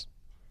after this.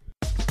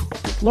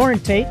 Lauren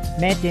Tate,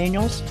 Matt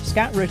Daniels,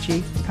 Scott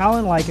Ritchie,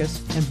 Colin Likas,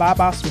 and Bob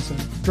Osmondson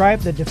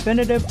drive the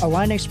definitive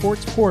Illini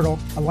sports portal,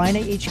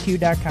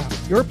 IlliniHQ.com.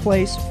 Your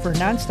place for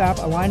nonstop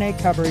Illini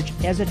coverage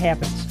as it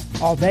happens.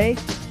 All day,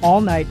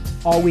 all night,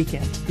 all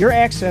weekend. Your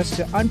access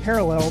to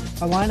unparalleled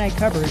Illini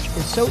coverage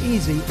is so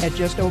easy at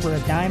just over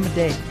 $0.10 a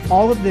day.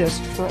 All of this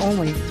for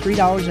only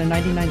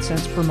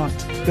 $3.99 per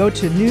month. Go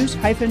to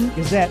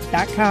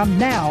news-gazette.com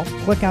now,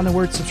 click on the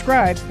word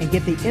subscribe, and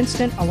get the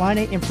instant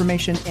Illini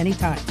information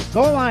anytime.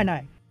 Go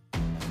Illini!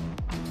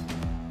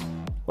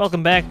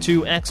 Welcome back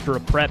to Extra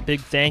Prep. Big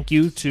thank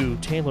you to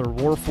Taylor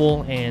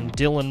Warfel and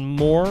Dylan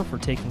Moore for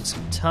taking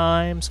some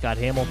time. Scott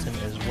Hamilton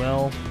as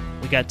well.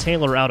 We got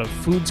Taylor out of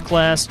foods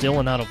class,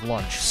 Dylan out of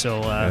lunch.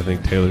 So I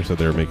think Taylor said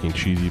they were making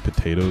cheesy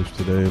potatoes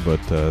today, but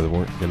they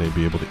weren't going to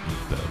be able to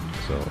eat them.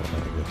 So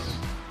I guess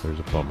there's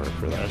a bummer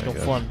for that. There's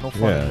no fun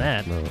in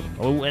that. No.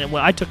 Oh, and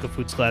when I took a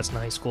foods class in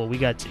high school, we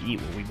got to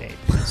eat what we made.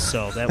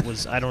 So that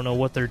was, I don't know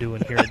what they're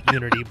doing here at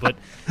Unity, but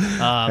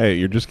hey,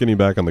 you're just getting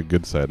back on the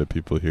good side of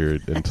people here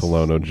in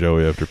Tolono,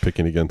 Joey, after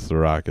picking against the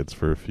Rockets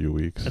for a few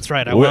weeks. That's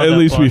right. At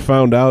least we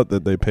found out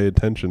that they pay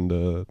attention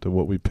to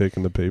what we pick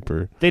in the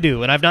paper. They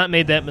do, and I've not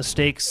made that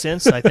mistake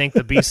since. I think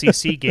the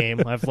BCC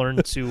game, I've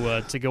learned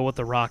to go with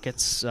the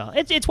Rockets.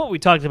 It's what we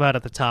talked about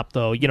at the top,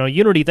 though. You know,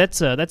 Unity, that's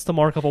the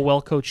mark of a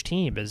well-coached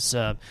team is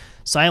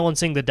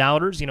silencing the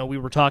doubters. We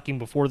were talking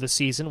before the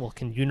season, well,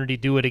 can Unity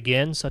do it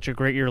again? Such a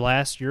great year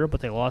last year,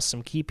 but they lost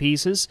some key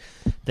pieces.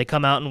 They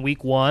come out in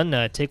week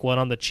 1, take one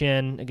on the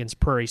chin against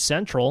Prairie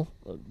Central,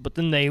 but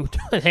then they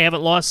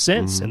haven't lost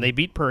since, and they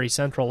beat Prairie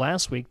Central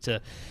last week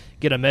to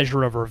get a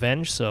measure of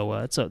revenge. So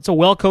it's a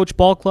well-coached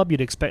ball club.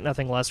 You'd expect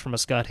nothing less from a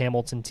Scott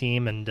Hamilton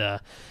team, and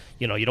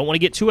you don't want to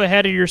get too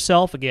ahead of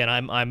yourself. Again,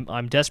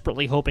 I'm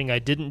desperately hoping I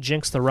didn't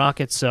jinx the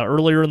Rockets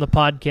earlier in the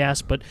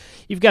podcast, but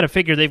you've got to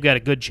figure they've got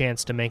a good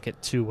chance to make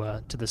it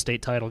to the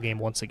state title game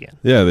once again.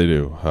 Yeah, they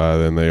do.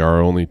 And they are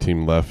our only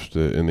team left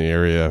in the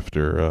area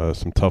after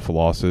some tough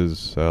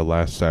losses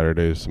last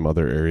Saturday. Some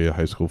other area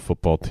high school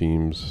football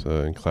teams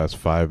in Class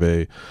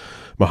 5A.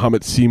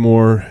 Mahomet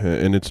Seymour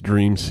in its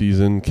dream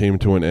season came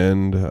to an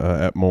end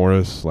at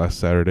Morris last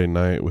Saturday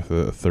night with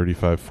a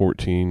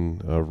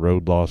 35-14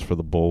 road loss for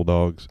the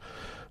Bulldogs.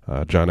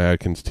 John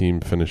Adkins' team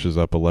finishes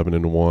up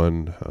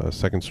 11-1.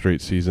 Second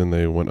straight season,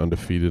 they went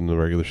undefeated in the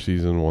regular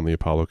season, won the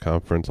Apollo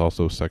Conference,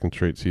 also second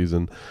straight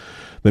season.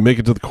 They make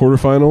it to the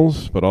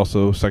quarterfinals, but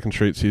also second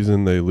straight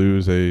season, they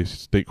lose a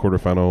state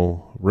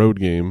quarterfinal road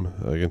game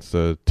against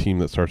a team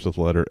that starts with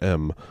the letter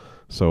M.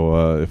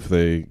 So if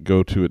they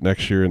go to it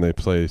next year and they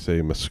play, say,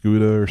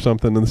 Mascuda or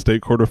something in the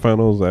state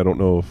quarterfinals, I don't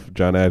know if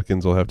John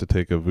Adkins will have to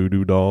take a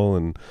voodoo doll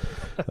and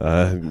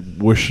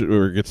wish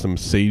or get some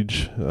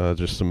sage,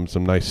 just some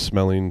nice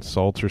smelling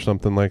salts or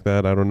something like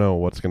that. I don't know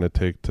what's going to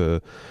take to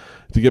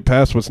get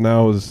past what's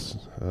now is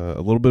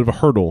a little bit of a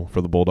hurdle for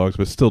the Bulldogs,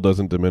 but still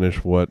doesn't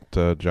diminish what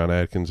John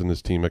Adkins and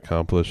his team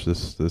accomplished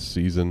this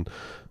season.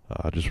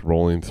 Just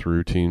rolling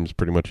through teams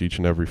pretty much each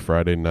and every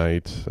Friday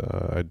night.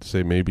 I'd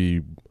say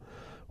maybe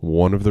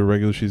one of the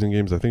regular season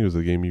games, I think it was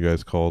the game you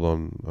guys called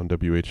on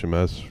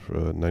WHMS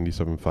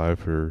 97.5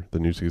 for the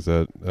News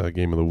Gazette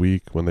game of the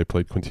week when they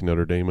played Quincy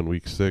Notre Dame in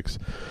week 6.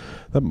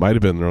 That might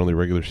have been their only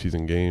regular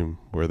season game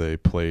where they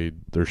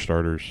played their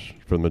starters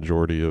for the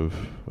majority of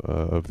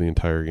the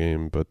entire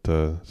game. But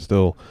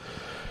still,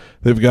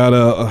 they've got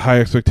high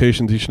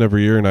expectations each and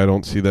every year, and I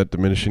don't see that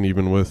diminishing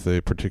even with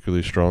a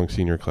particularly strong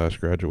senior class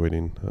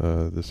graduating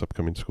this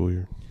upcoming school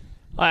year.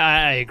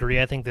 I agree.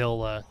 I think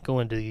they'll go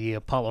into the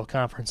Apollo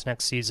Conference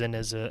next season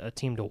as a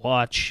team to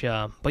watch.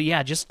 But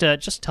yeah, just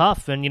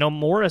tough. And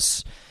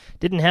Morris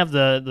didn't have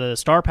the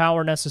star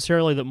power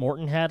necessarily that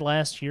Morton had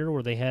last year,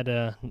 where they had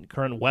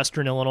current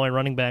Western Illinois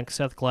running back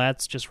Seth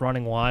Glatz just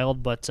running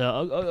wild. But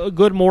a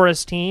good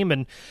Morris team.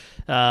 And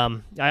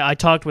I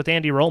talked with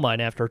Andy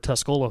Romine after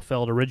Tuscola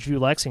fell to Ridgeview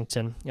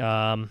Lexington,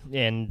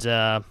 and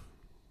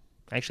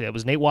actually that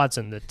was Nate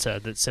Watson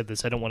that said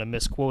this. I don't want to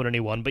misquote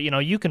anyone, but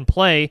you can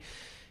play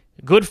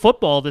good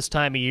football this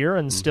time of year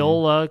and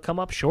still come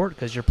up short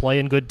because you're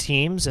playing good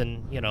teams,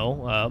 and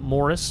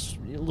Morris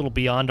a little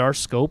beyond our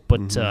scope,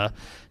 but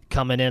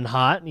coming in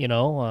hot,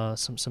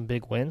 some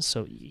big wins.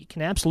 So you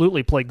can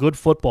absolutely play good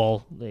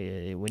football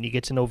when you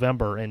get to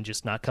November and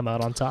just not come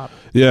out on top.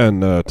 Yeah,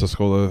 and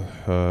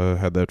Tuscola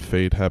had that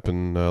fate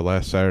happen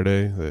last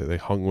Saturday. They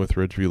hung with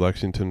Ridgeview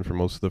Lexington for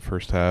most of the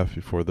first half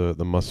before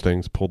the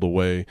Mustangs pulled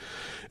away.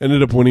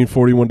 Ended up winning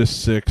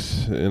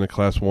 41-6 in a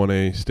Class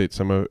 1A state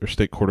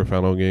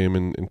quarterfinal game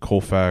in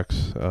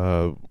Colfax.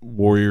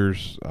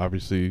 Warriors,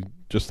 obviously,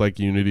 just like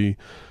Unity,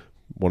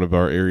 one of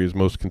our area's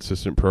most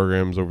consistent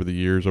programs over the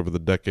years, over the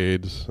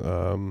decades.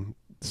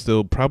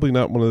 Still probably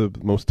not one of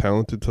the most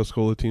talented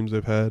Tuscola teams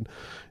they've had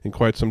in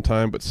quite some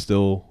time, but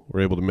still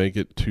were able to make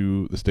it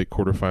to the state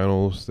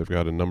quarterfinals. They've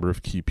got a number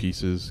of key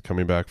pieces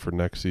coming back for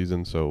next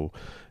season, so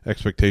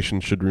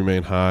expectations should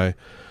remain high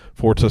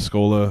for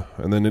Tuscola.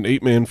 And then in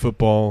 8-man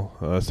football,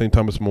 St.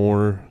 Thomas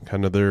More,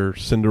 kind of their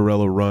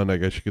Cinderella run, I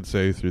guess you could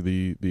say, through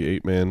the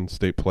 8-man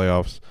state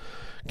playoffs,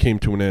 came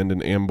to an end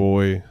in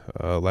Amboy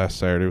last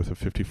Saturday with a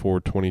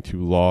 54-22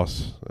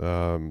 loss.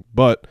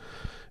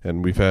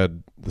 And we've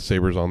had the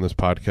Sabres on this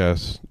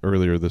podcast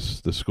earlier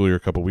this school year a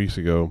couple weeks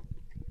ago.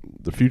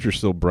 The future's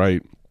still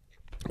bright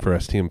for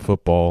STM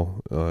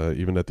football,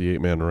 even at the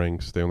 8-man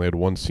ranks. They only had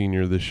one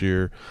senior this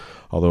year,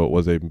 although it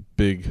was a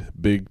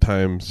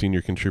big-time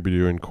senior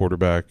contributor and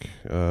quarterback.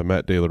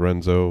 Matt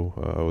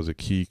DeLorenzo was a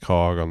key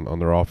cog on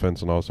their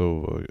offense and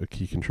also a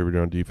key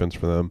contributor on defense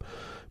for them.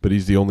 But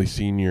he's the only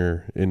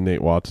senior in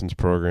Nate Watson's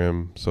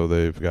program, so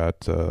they've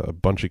got a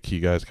bunch of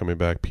key guys coming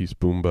back: Peace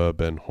Boomba,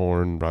 Ben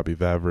Horn, Robbie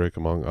Vavrick,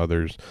 among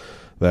others,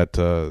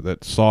 that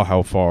saw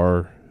how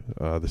far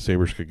the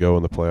Sabres could go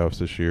in the playoffs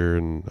this year,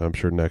 and I'm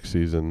sure next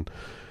season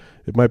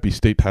it might be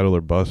state title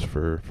or bust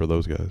for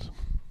those guys.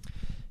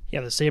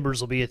 Yeah, the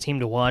Sabres will be a team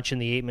to watch in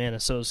the 8-man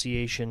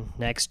association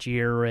next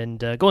year.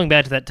 And going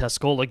back to that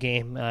Tuscola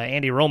game,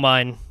 Andy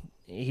Romine,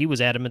 he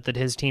was adamant that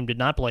his team did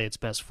not play its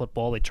best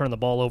football. They turned the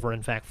ball over,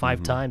 in fact,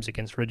 5 times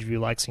against Ridgeview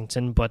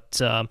Lexington,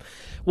 but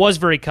was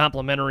very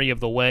complimentary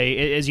of the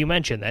way, as you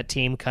mentioned, that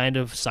team kind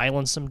of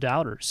silenced some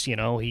doubters.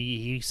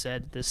 He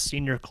said this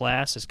senior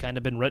class has kind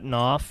of been written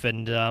off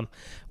and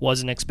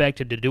wasn't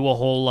expected to do a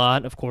whole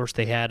lot. Of course,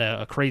 they had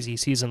a crazy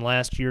season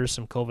last year,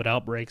 some COVID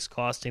outbreaks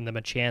costing them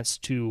a chance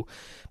to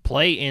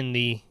play in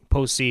the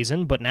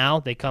postseason, but now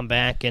they come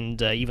back,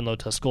 and even though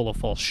Tuscola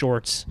falls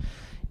short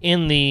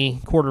in the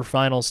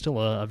quarterfinals. Still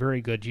a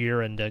very good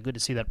year, and good to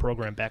see that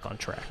program back on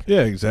track.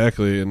 Yeah,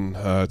 exactly. And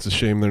it's a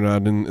shame they're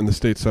not in the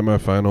state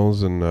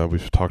semifinals. And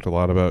we've talked a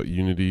lot about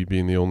Unity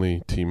being the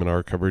only team in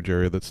our coverage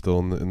area that's still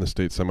in the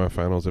state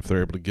semifinals. If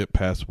they're able to get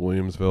past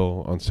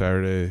Williamsville on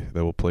Saturday,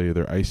 they will play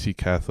either IC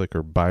Catholic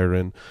or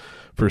Byron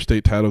for a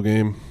state title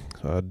game.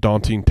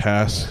 Daunting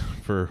task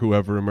for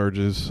whoever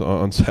emerges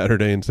on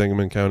Saturday in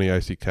Sangamon County.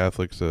 IC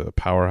Catholic's a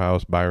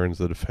powerhouse. Byron's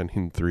the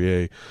defending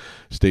 3A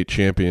state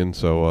champion,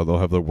 so they'll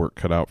have their work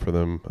cut out for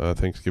them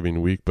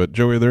Thanksgiving week. But,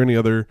 Joey, are there any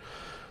other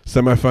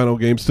semifinal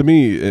games? To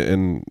me,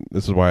 and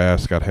this is why I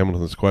asked Scott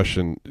Hamilton this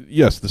question,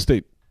 yes, the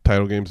state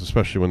title games,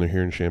 especially when they're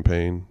here in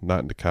Champaign,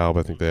 not in DeKalb.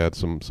 I think they had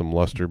some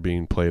luster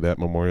being played at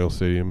Memorial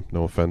Stadium.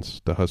 No offense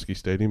to Husky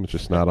Stadium, it's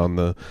just not on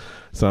the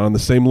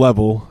same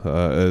level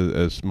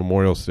as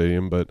Memorial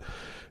Stadium. But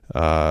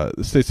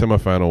the state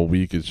semifinal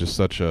week is just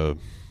I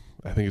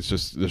think it's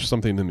just there's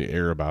something in the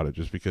air about it.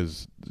 Just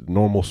because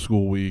normal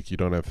school week, you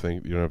don't have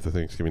the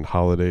Thanksgiving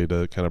holiday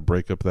to kind of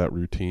break up that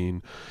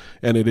routine,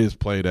 and it is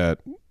played at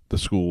the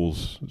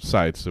school's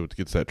site, so it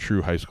gets that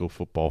true high school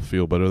football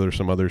feel. But are there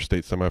some other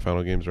state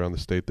semifinal games around the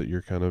state that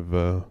you're kind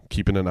of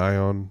keeping an eye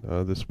on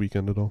this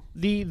weekend at all?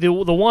 The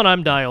one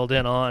I'm dialed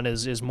in on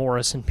is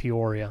Morris and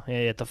Peoria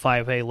at the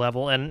 5A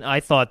level, and I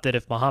thought that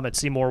if Muhammad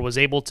Seymour was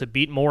able to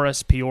beat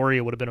Morris,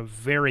 Peoria would have been a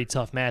very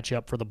tough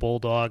matchup for the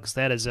Bulldogs.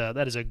 That is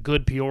a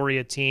good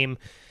Peoria team.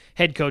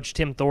 Head coach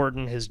Tim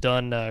Thornton has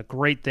done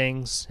great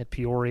things at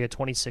Peoria,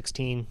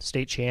 2016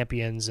 state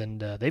champions,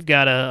 and they've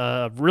got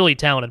a really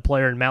talented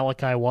player in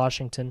Malachi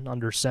Washington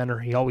under center.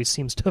 He always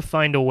seems to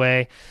find a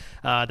way.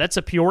 That's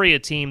a Peoria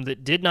team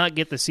that did not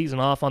get the season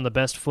off on the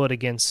best foot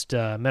against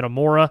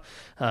Metamora.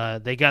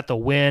 They got the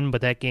win, but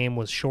that game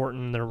was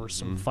shortened. There were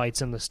some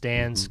fights in the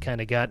stands,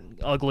 kind of got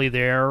ugly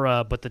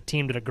there, but the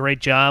team did a great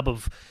job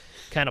of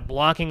kind of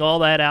blocking all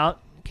that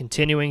out,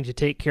 continuing to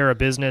take care of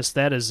business.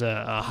 That is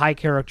a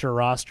high-character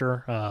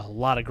roster, a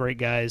lot of great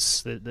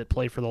guys that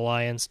play for the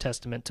Lions,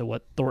 testament to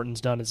what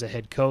Thornton's done as a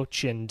head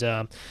coach. And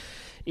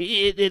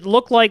it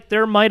looked like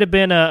there might have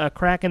been a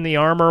crack in the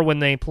armor when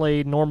they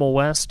played Normal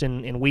West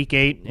in Week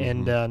 8,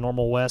 and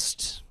Normal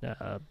West,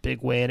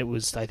 big win. It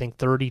was, I think,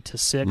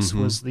 30-6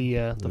 was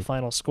the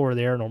final score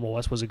there. Normal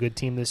West was a good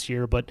team this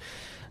year, but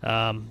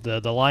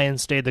the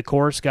Lions stayed the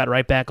course, got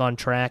right back on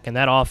track, and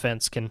that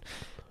offense can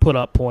put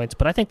up points,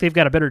 but I think they've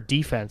got a better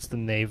defense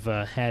than they've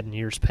had in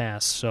years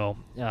past. So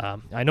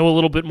I know a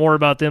little bit more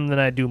about them than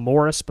I do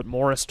Morris, but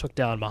Morris took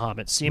down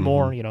Muhammad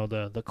Seymour,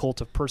 the cult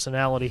of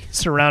personality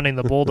surrounding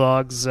the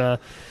Bulldogs,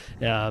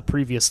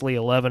 previously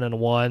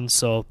 11-1,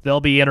 so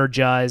they'll be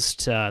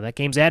energized. That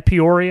game's at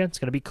Peoria. It's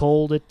going to be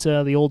cold at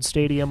the old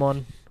stadium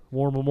on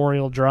War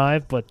Memorial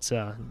Drive, but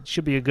it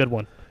should be a good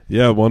one.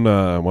 Yeah, one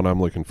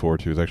I'm looking forward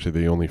to is actually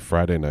the only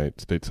Friday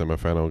night state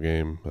semifinal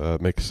game.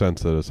 Makes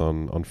sense that it's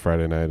on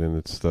Friday night, and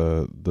it's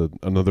the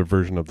another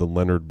version of the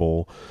Leonard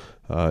Bowl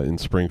in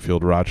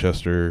Springfield.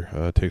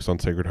 Rochester takes on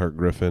Sacred Heart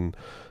Griffin.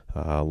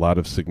 A lot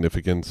of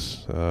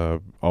significance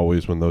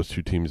always when those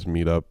two teams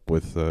meet up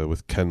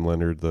with Ken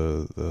Leonard,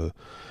 the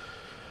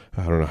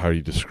I don't know how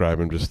you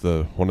describe him, just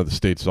one of the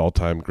state's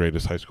all-time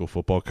greatest high school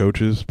football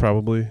coaches,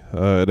 probably,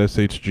 at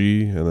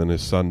SHG, and then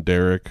his son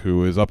Derek,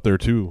 who is up there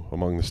too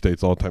among the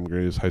state's all-time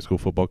greatest high school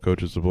football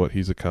coaches of what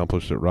he's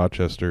accomplished at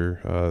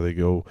Rochester. They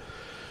go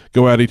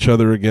at each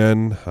other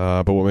again,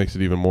 but what makes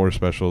it even more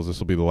special is this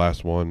will be the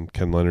last one.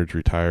 Ken Leonard's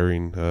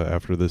retiring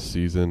after this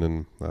season,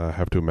 and I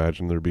have to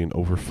imagine there'll be an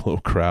overflow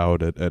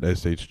crowd at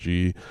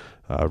SHG.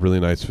 Really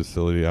nice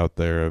facility out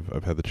there.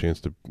 I've had the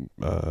chance to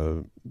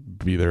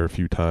be there a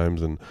few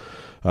times, and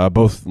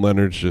both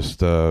Leonards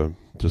just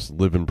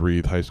live and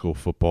breathe high school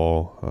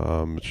football.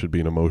 It should be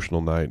an emotional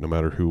night no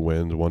matter who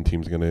wins. One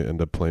team's going to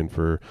end up playing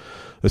for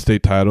a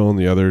state title and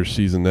the other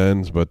season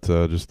ends, but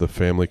just the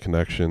family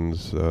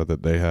connections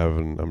that they have,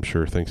 and I'm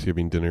sure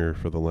Thanksgiving dinner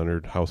for the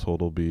Leonard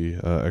household will be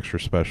extra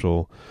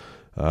special.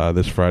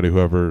 This Friday,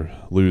 whoever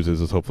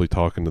loses is hopefully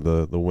talking to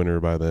the winner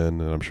by then,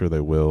 and I'm sure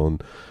they will.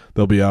 And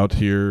they'll be out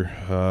here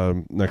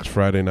next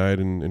Friday night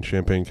in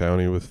Champaign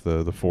County with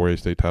the 4A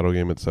state title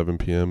game at 7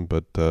 p.m.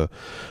 But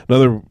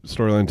another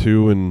storyline,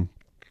 too,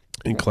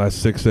 in Class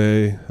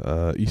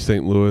 6A, East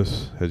St.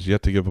 Louis has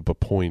yet to give up a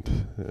point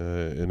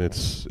in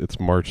its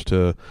march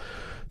to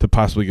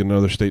possibly get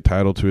another state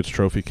title to its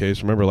trophy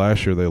case. Remember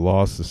last year they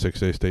lost the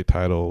 6A state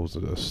title. It was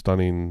a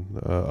stunning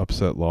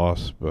upset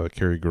loss.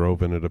 Cary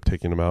Grove ended up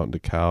taking them out in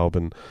DeKalb,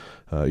 and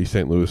East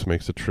St. Louis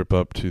makes a trip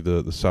up to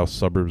the south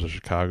suburbs of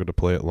Chicago to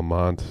play at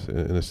Lamont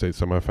in a state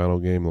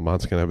semifinal game.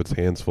 Lamont's going to have its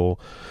hands full,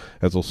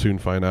 as we'll soon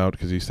find out,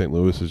 because East St.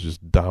 Louis has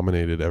just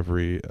dominated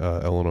every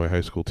Illinois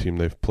high school team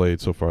they've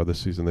played so far this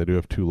season. They do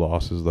have 2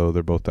 losses, though.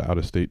 They're both the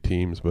out-of-state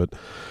teams, but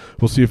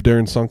we'll see if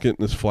Darren Sunkett and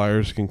his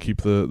Flyers can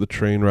keep the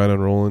train right on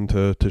rolling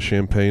to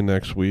Champaign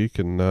next week.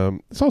 And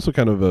it's also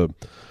kind of a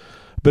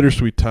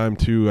bittersweet time,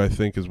 too, I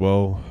think, as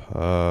well.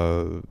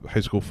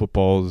 High school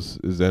football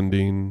is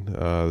ending.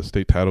 The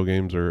state title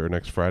games are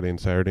next Friday and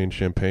Saturday in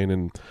Champaign,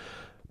 and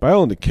by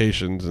all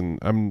indications, and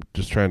I'm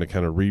just trying to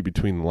kind of read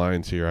between the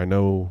lines here, I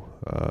know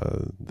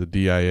the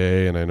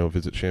DIA and I know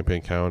Visit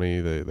Champaign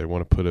County, they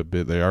want to put a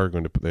bid, they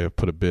have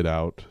put a bid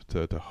out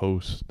to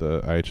host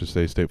the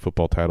IHSA state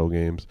football title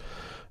games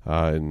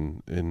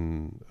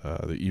in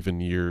the even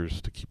years,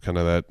 to keep kind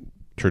of that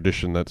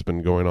tradition that's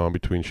been going on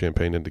between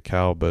Champaign and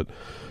DeKalb. But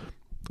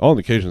all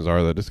indications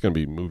are that it's going to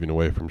be moving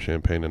away from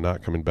Champaign and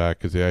not coming back,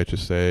 because the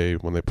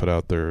IHSA, when they put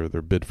out their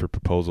bid for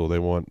proposal, they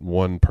want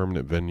one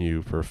permanent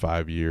venue for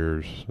 5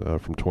 years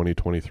from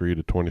 2023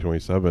 to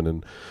 2027.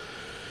 And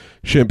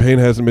Champaign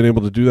hasn't been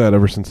able to do that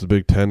ever since the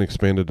Big Ten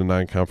expanded to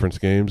 9 conference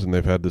games, and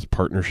they've had this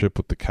partnership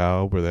with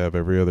DeKalb where they have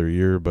every other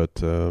year.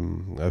 But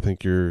I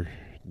think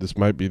this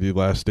might be the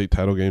last state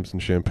title games in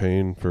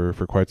Champaign for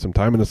quite some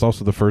time, and it's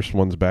also the first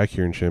ones back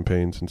here in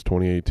Champaign since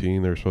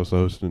 2018. They were supposed to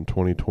host in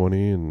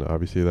 2020, and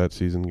obviously that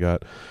season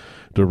got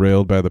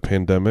derailed by the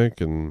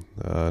pandemic, and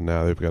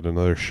now they've got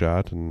another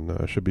shot,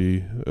 and should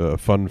be a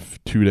fun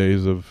 2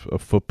 days of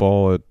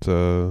football at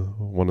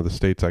one of the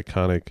state's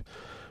iconic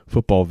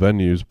football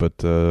venues.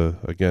 But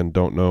again,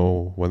 don't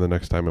know when the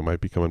next time it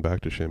might be coming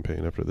back to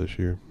Champaign after this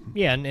year.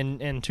 Yeah,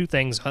 and two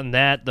things on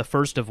that. The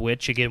first of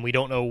which, again, we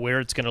don't know where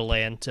it's going to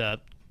land.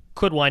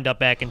 Could wind up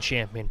back in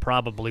Champaign,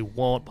 probably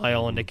won't by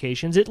all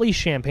indications. At least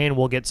Champaign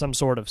will get some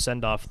sort of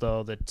send-off,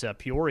 though, that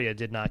Peoria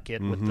did not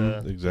get with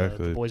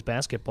the boys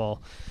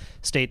basketball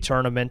state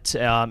tournament.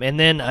 And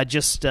then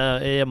just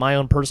my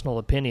own personal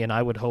opinion,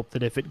 I would hope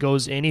that if it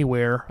goes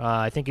anywhere,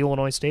 I think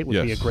Illinois State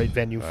would be a great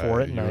venue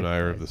for it. You and I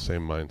are of the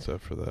same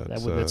mindset for that.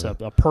 It's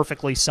a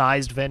perfectly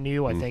sized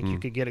venue. I think you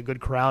could get a good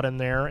crowd in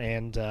there,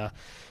 and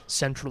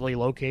centrally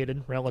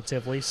located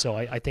relatively, so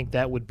I think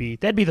that'd be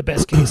the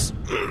best case.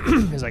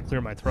 As I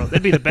clear my throat,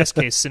 that'd be the best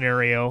case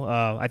scenario,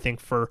 I think,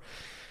 for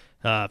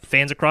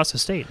fans across the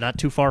state, not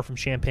too far from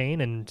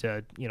Champaign, and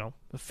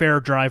a fair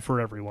drive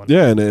for everyone.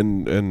 Yeah,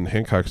 and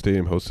Hancock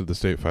Stadium hosted the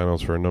state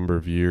finals for a number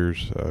of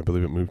years. I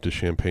believe it moved to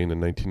Champaign in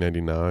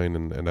 1999,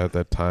 and at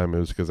that time it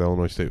was because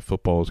Illinois State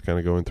football was kind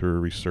of going through a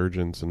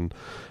resurgence, and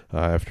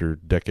after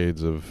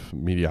decades of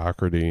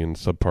mediocrity and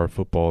subpar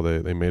football,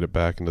 they made it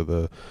back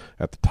into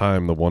at the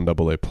time, the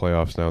 1AA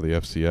playoffs, now the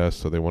FCS,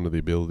 so they wanted the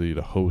ability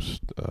to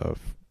host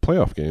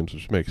playoff games,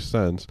 which makes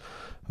sense.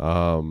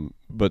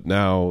 But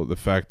now the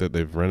fact that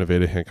they've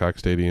renovated Hancock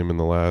Stadium in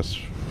the last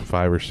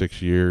 5 or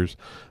 6 years,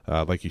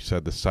 like you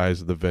said, the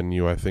size of the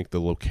venue, I think the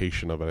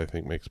location of it, I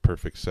think makes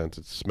perfect sense.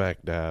 It's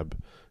smack dab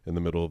in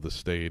the middle of the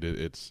state.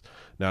 It's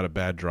not a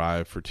bad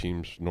drive for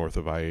teams north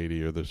of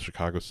I-80 or the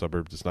Chicago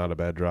suburbs. It's not a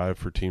bad drive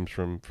for teams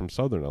from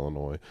southern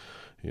Illinois.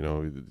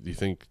 Do you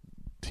think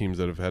teams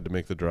that have had to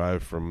make the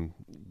drive from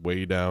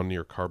way down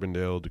near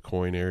Carbondale,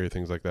 DuQuoin area,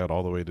 things like that,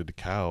 all the way to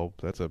DeKalb,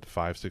 that's a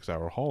 5-6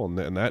 hour haul,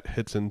 and that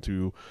hits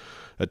into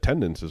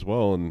attendance as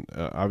well. And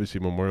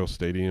obviously Memorial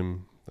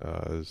Stadium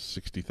is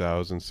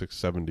 60,000,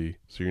 670,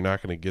 so you're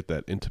not going to get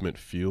that intimate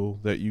feel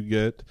that you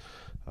get,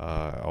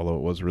 although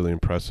it was really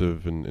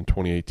impressive in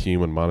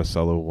 2018 when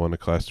Monticello won a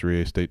Class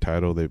 3A state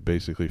title. They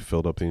basically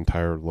filled up the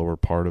entire lower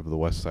part of the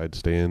west side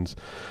stands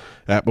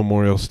at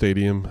Memorial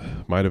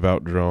Stadium. Might have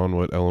outdrawn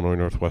what Illinois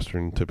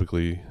Northwestern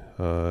typically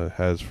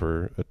has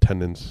for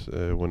attendance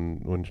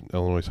when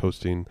Illinois is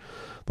hosting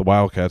the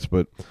Wildcats,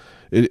 but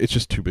it's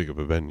just too big of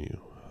a venue.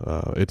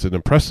 It's an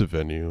impressive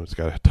venue. It's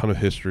got a ton of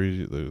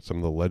history. Some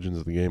of the legends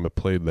of the game have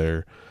played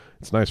there.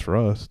 It's nice for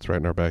us. It's right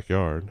in our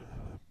backyard.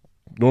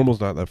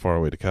 Normal's not that far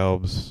away.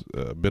 DeKalb's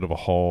a bit of a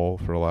haul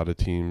for a lot of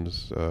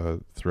teams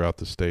throughout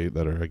the state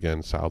that are,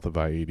 again, south of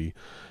I-80.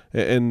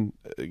 And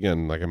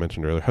again, like I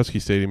mentioned earlier, Husky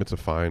Stadium, it's a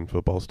fine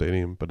football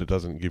stadium, but it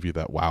doesn't give you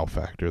that wow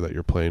factor that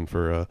you're playing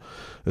for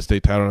a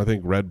state title. And I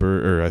think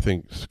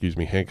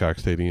Hancock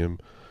Stadium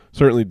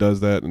certainly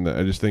does that. And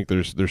I just think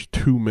there's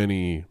too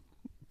many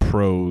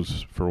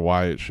pros for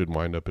why it should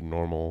wind up in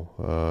Normal.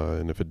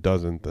 And if it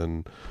doesn't,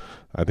 then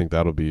I think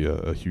that'll be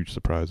a huge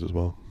surprise as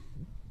well.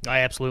 I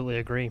absolutely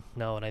agree.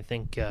 No, and I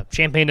think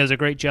Champaign does a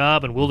great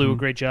job, and we'll do a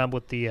great job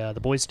with the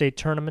boys' state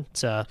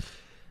tournament.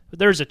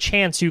 There's a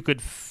chance you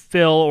could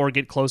fill or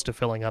get close to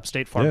filling up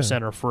State Farm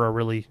Center for a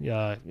really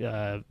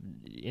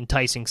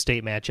enticing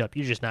state matchup.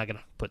 You're just not going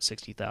to put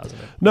 60,000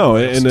 in. No,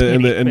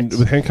 and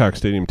with Hancock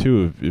Stadium,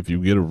 too, if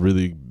you get a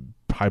really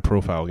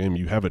high-profile game,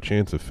 you have a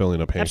chance of filling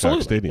up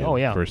Hancock Stadium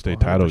for a state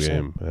 100%. Title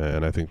game,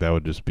 and I think that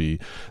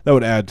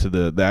would add to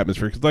the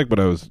atmosphere. Because like what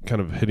I was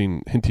kind of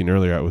hinting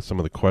earlier at with some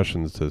of the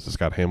questions to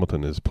Scott Hamilton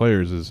and his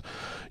players is,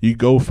 you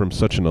go from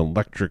such an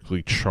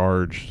electrically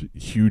charged,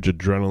 huge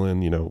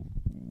adrenaline,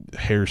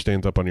 hair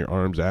stands up on your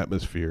arms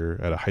atmosphere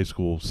at a high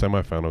school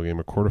semifinal game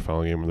or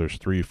quarterfinal game where there's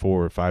 3,000,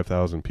 4,000, or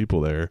 5,000 people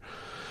there.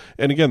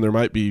 And again, there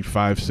might be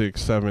 5,000,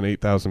 6,000, 7,000,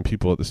 8,000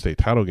 people at the state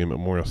title game at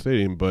Memorial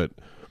Stadium, but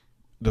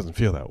it doesn't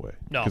feel that way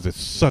because it's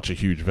such a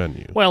huge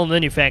venue. Well, and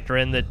then you factor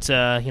in that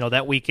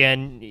that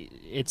weekend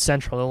it's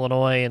Central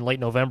Illinois in late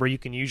November. You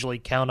can usually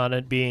count on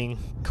it being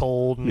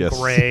cold and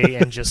gray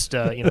and just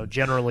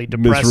generally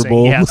depressing.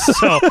 Miserable. Yes,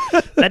 so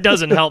that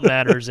doesn't help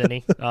matters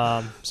any.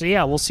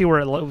 We'll see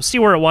where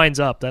it winds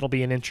up. That'll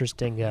be an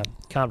interesting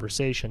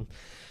conversation.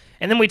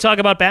 And then we talk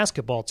about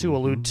basketball, too,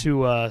 allude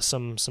to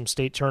some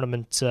state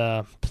tournament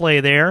play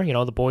there. You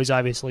know, the boys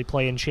obviously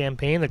play in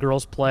Champaign. The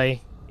girls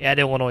play at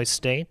Illinois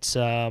State.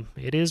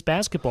 It is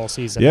basketball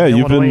season. Yeah,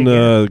 you've been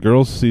the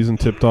girls' season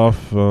tipped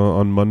off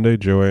on Monday.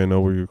 Joey, I know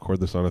we record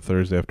this on a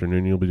Thursday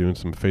afternoon. You'll be doing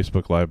some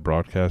Facebook Live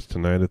broadcast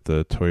tonight at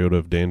the Toyota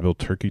of Danville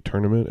Turkey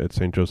Tournament at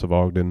St. Joseph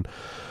Ogden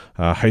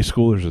High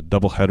School. There's a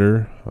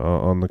doubleheader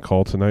on the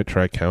call tonight.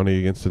 Tri-County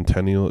against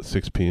Centennial at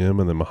 6 p.m.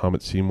 and then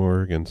Muhammad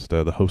Seymour against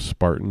the host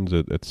Spartans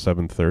at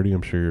 7:30.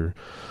 I'm sure you're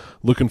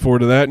looking forward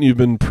to that, and you've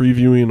been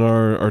previewing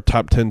our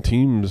top 10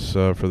 teams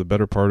for the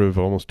better part of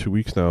almost 2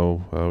 weeks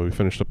now. We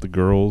finished up the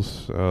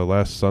girls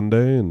last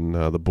Sunday, and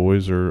the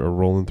boys are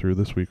rolling through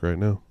this week right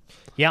now.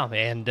 Yeah,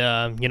 and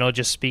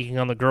just speaking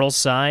on the girls'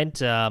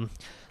 side, a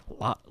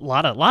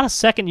lot of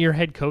second-year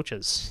head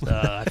coaches.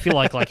 I feel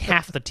like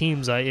half the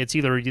teams, it's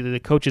either the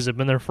coaches have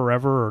been there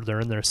forever or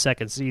they're in their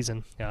second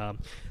season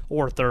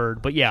or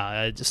third. But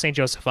yeah, St.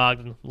 Joseph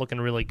Ogden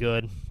looking really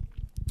good.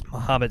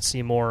 Muhammad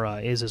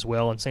Seymour is as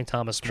well, and St.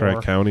 Thomas More.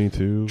 Tri-County,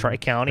 too.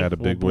 Tri-County had a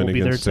big win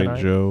against St.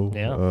 Joe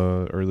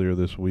earlier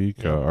this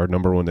week. Our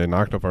number one, they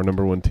knocked off our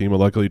number one team. Well,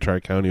 luckily,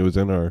 Tri-County was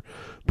in our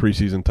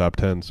preseason top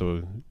 10,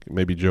 so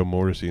maybe Joe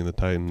Morrissey and the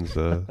Titans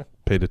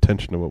paid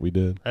attention to what we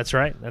did. That's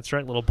right.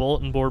 Little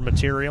bulletin board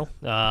material.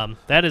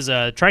 That is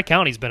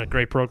Tri-County's been a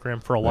great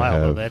program for a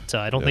while. Though.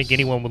 I don't think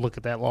anyone would look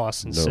at that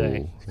loss and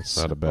say it's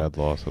not a bad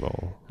loss at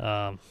all.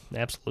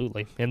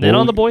 Absolutely. And then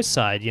on the boys'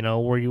 side,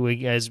 where you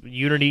guys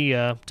Unity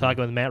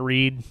talking with Matt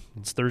Reed.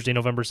 It's Thursday,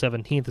 November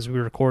 17th as we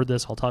record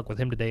this. I'll talk with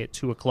him today at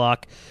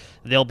 2:00.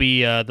 They'll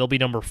be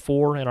number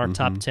 4 in our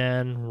top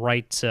 10.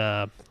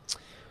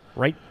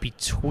 Right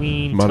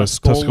between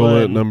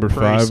Tuscola at number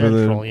Prairie 5,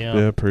 Central, and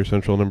then Prairie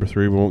Central number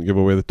 3. We won't give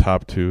away the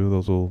top 2;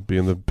 those will be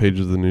in the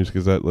pages of the News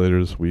Gazette later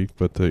this week.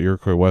 But the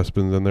Iroquois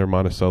Westman's in there.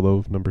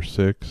 Monticello number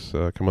 6,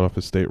 coming off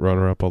a state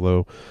runner-up.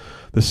 Although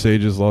the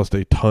Sages lost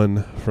a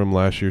ton from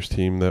last year's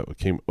team that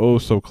came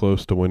so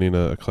close to winning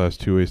a Class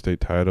 2A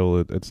state title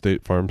at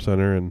State Farm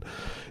Center. And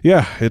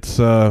yeah, it's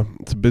a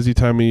busy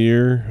time of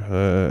year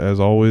as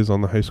always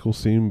on the high school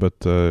scene. But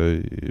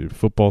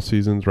football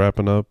season's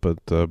wrapping up.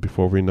 But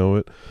before we know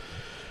it,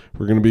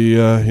 we're going to be,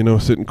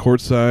 sitting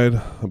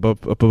courtside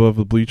up above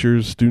the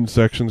bleachers. Student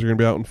sections are going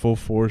to be out in full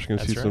force. You're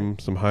going to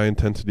see some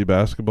high-intensity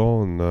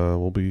basketball, and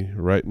we'll be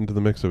right into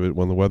the mix of it.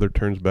 When the weather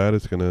turns bad,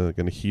 it's going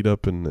to heat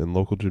up in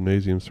local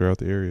gymnasiums throughout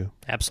the area.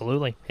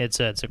 Absolutely. It's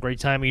a great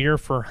time of year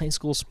for high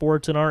school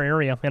sports in our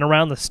area and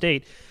around the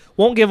state.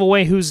 Won't give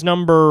away who's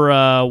number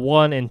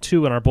 1 and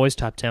 2 in our boys'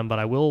 top 10, but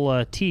I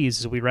will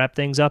tease as we wrap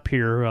things up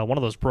here. One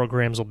of those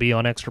programs will be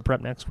on Extra Prep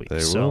next week.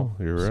 They will.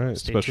 You're right.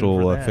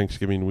 Special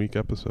Thanksgiving week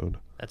episode.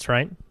 That's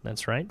right.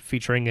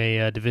 Featuring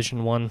a Division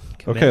I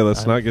commit. Okay,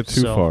 let's not get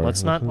too far.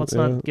 Let's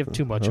not give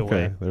too much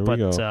away. There we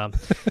go.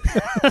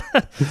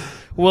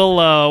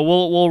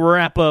 We'll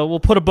wrap. We'll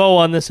put a bow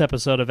on this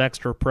episode of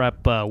Extra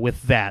Prep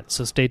with that.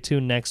 So stay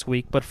tuned next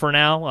week. But for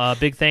now,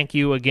 big thank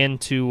you again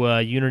to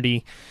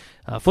Unity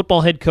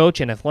football head coach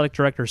and athletic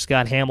director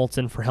Scott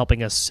Hamilton for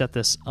helping us set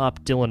this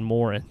up. Dylan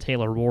Moore and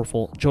Taylor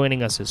Warfel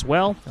joining us as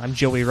well. I'm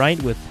Joey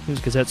Wright with News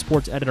Gazette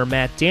sports editor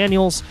Matt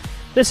Daniels.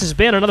 This has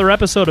been another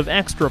episode of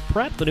Extra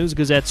Prep, the News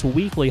Gazette's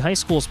weekly high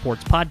school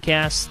sports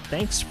podcast.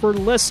 Thanks for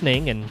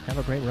listening, and have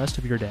a great rest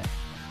of your day.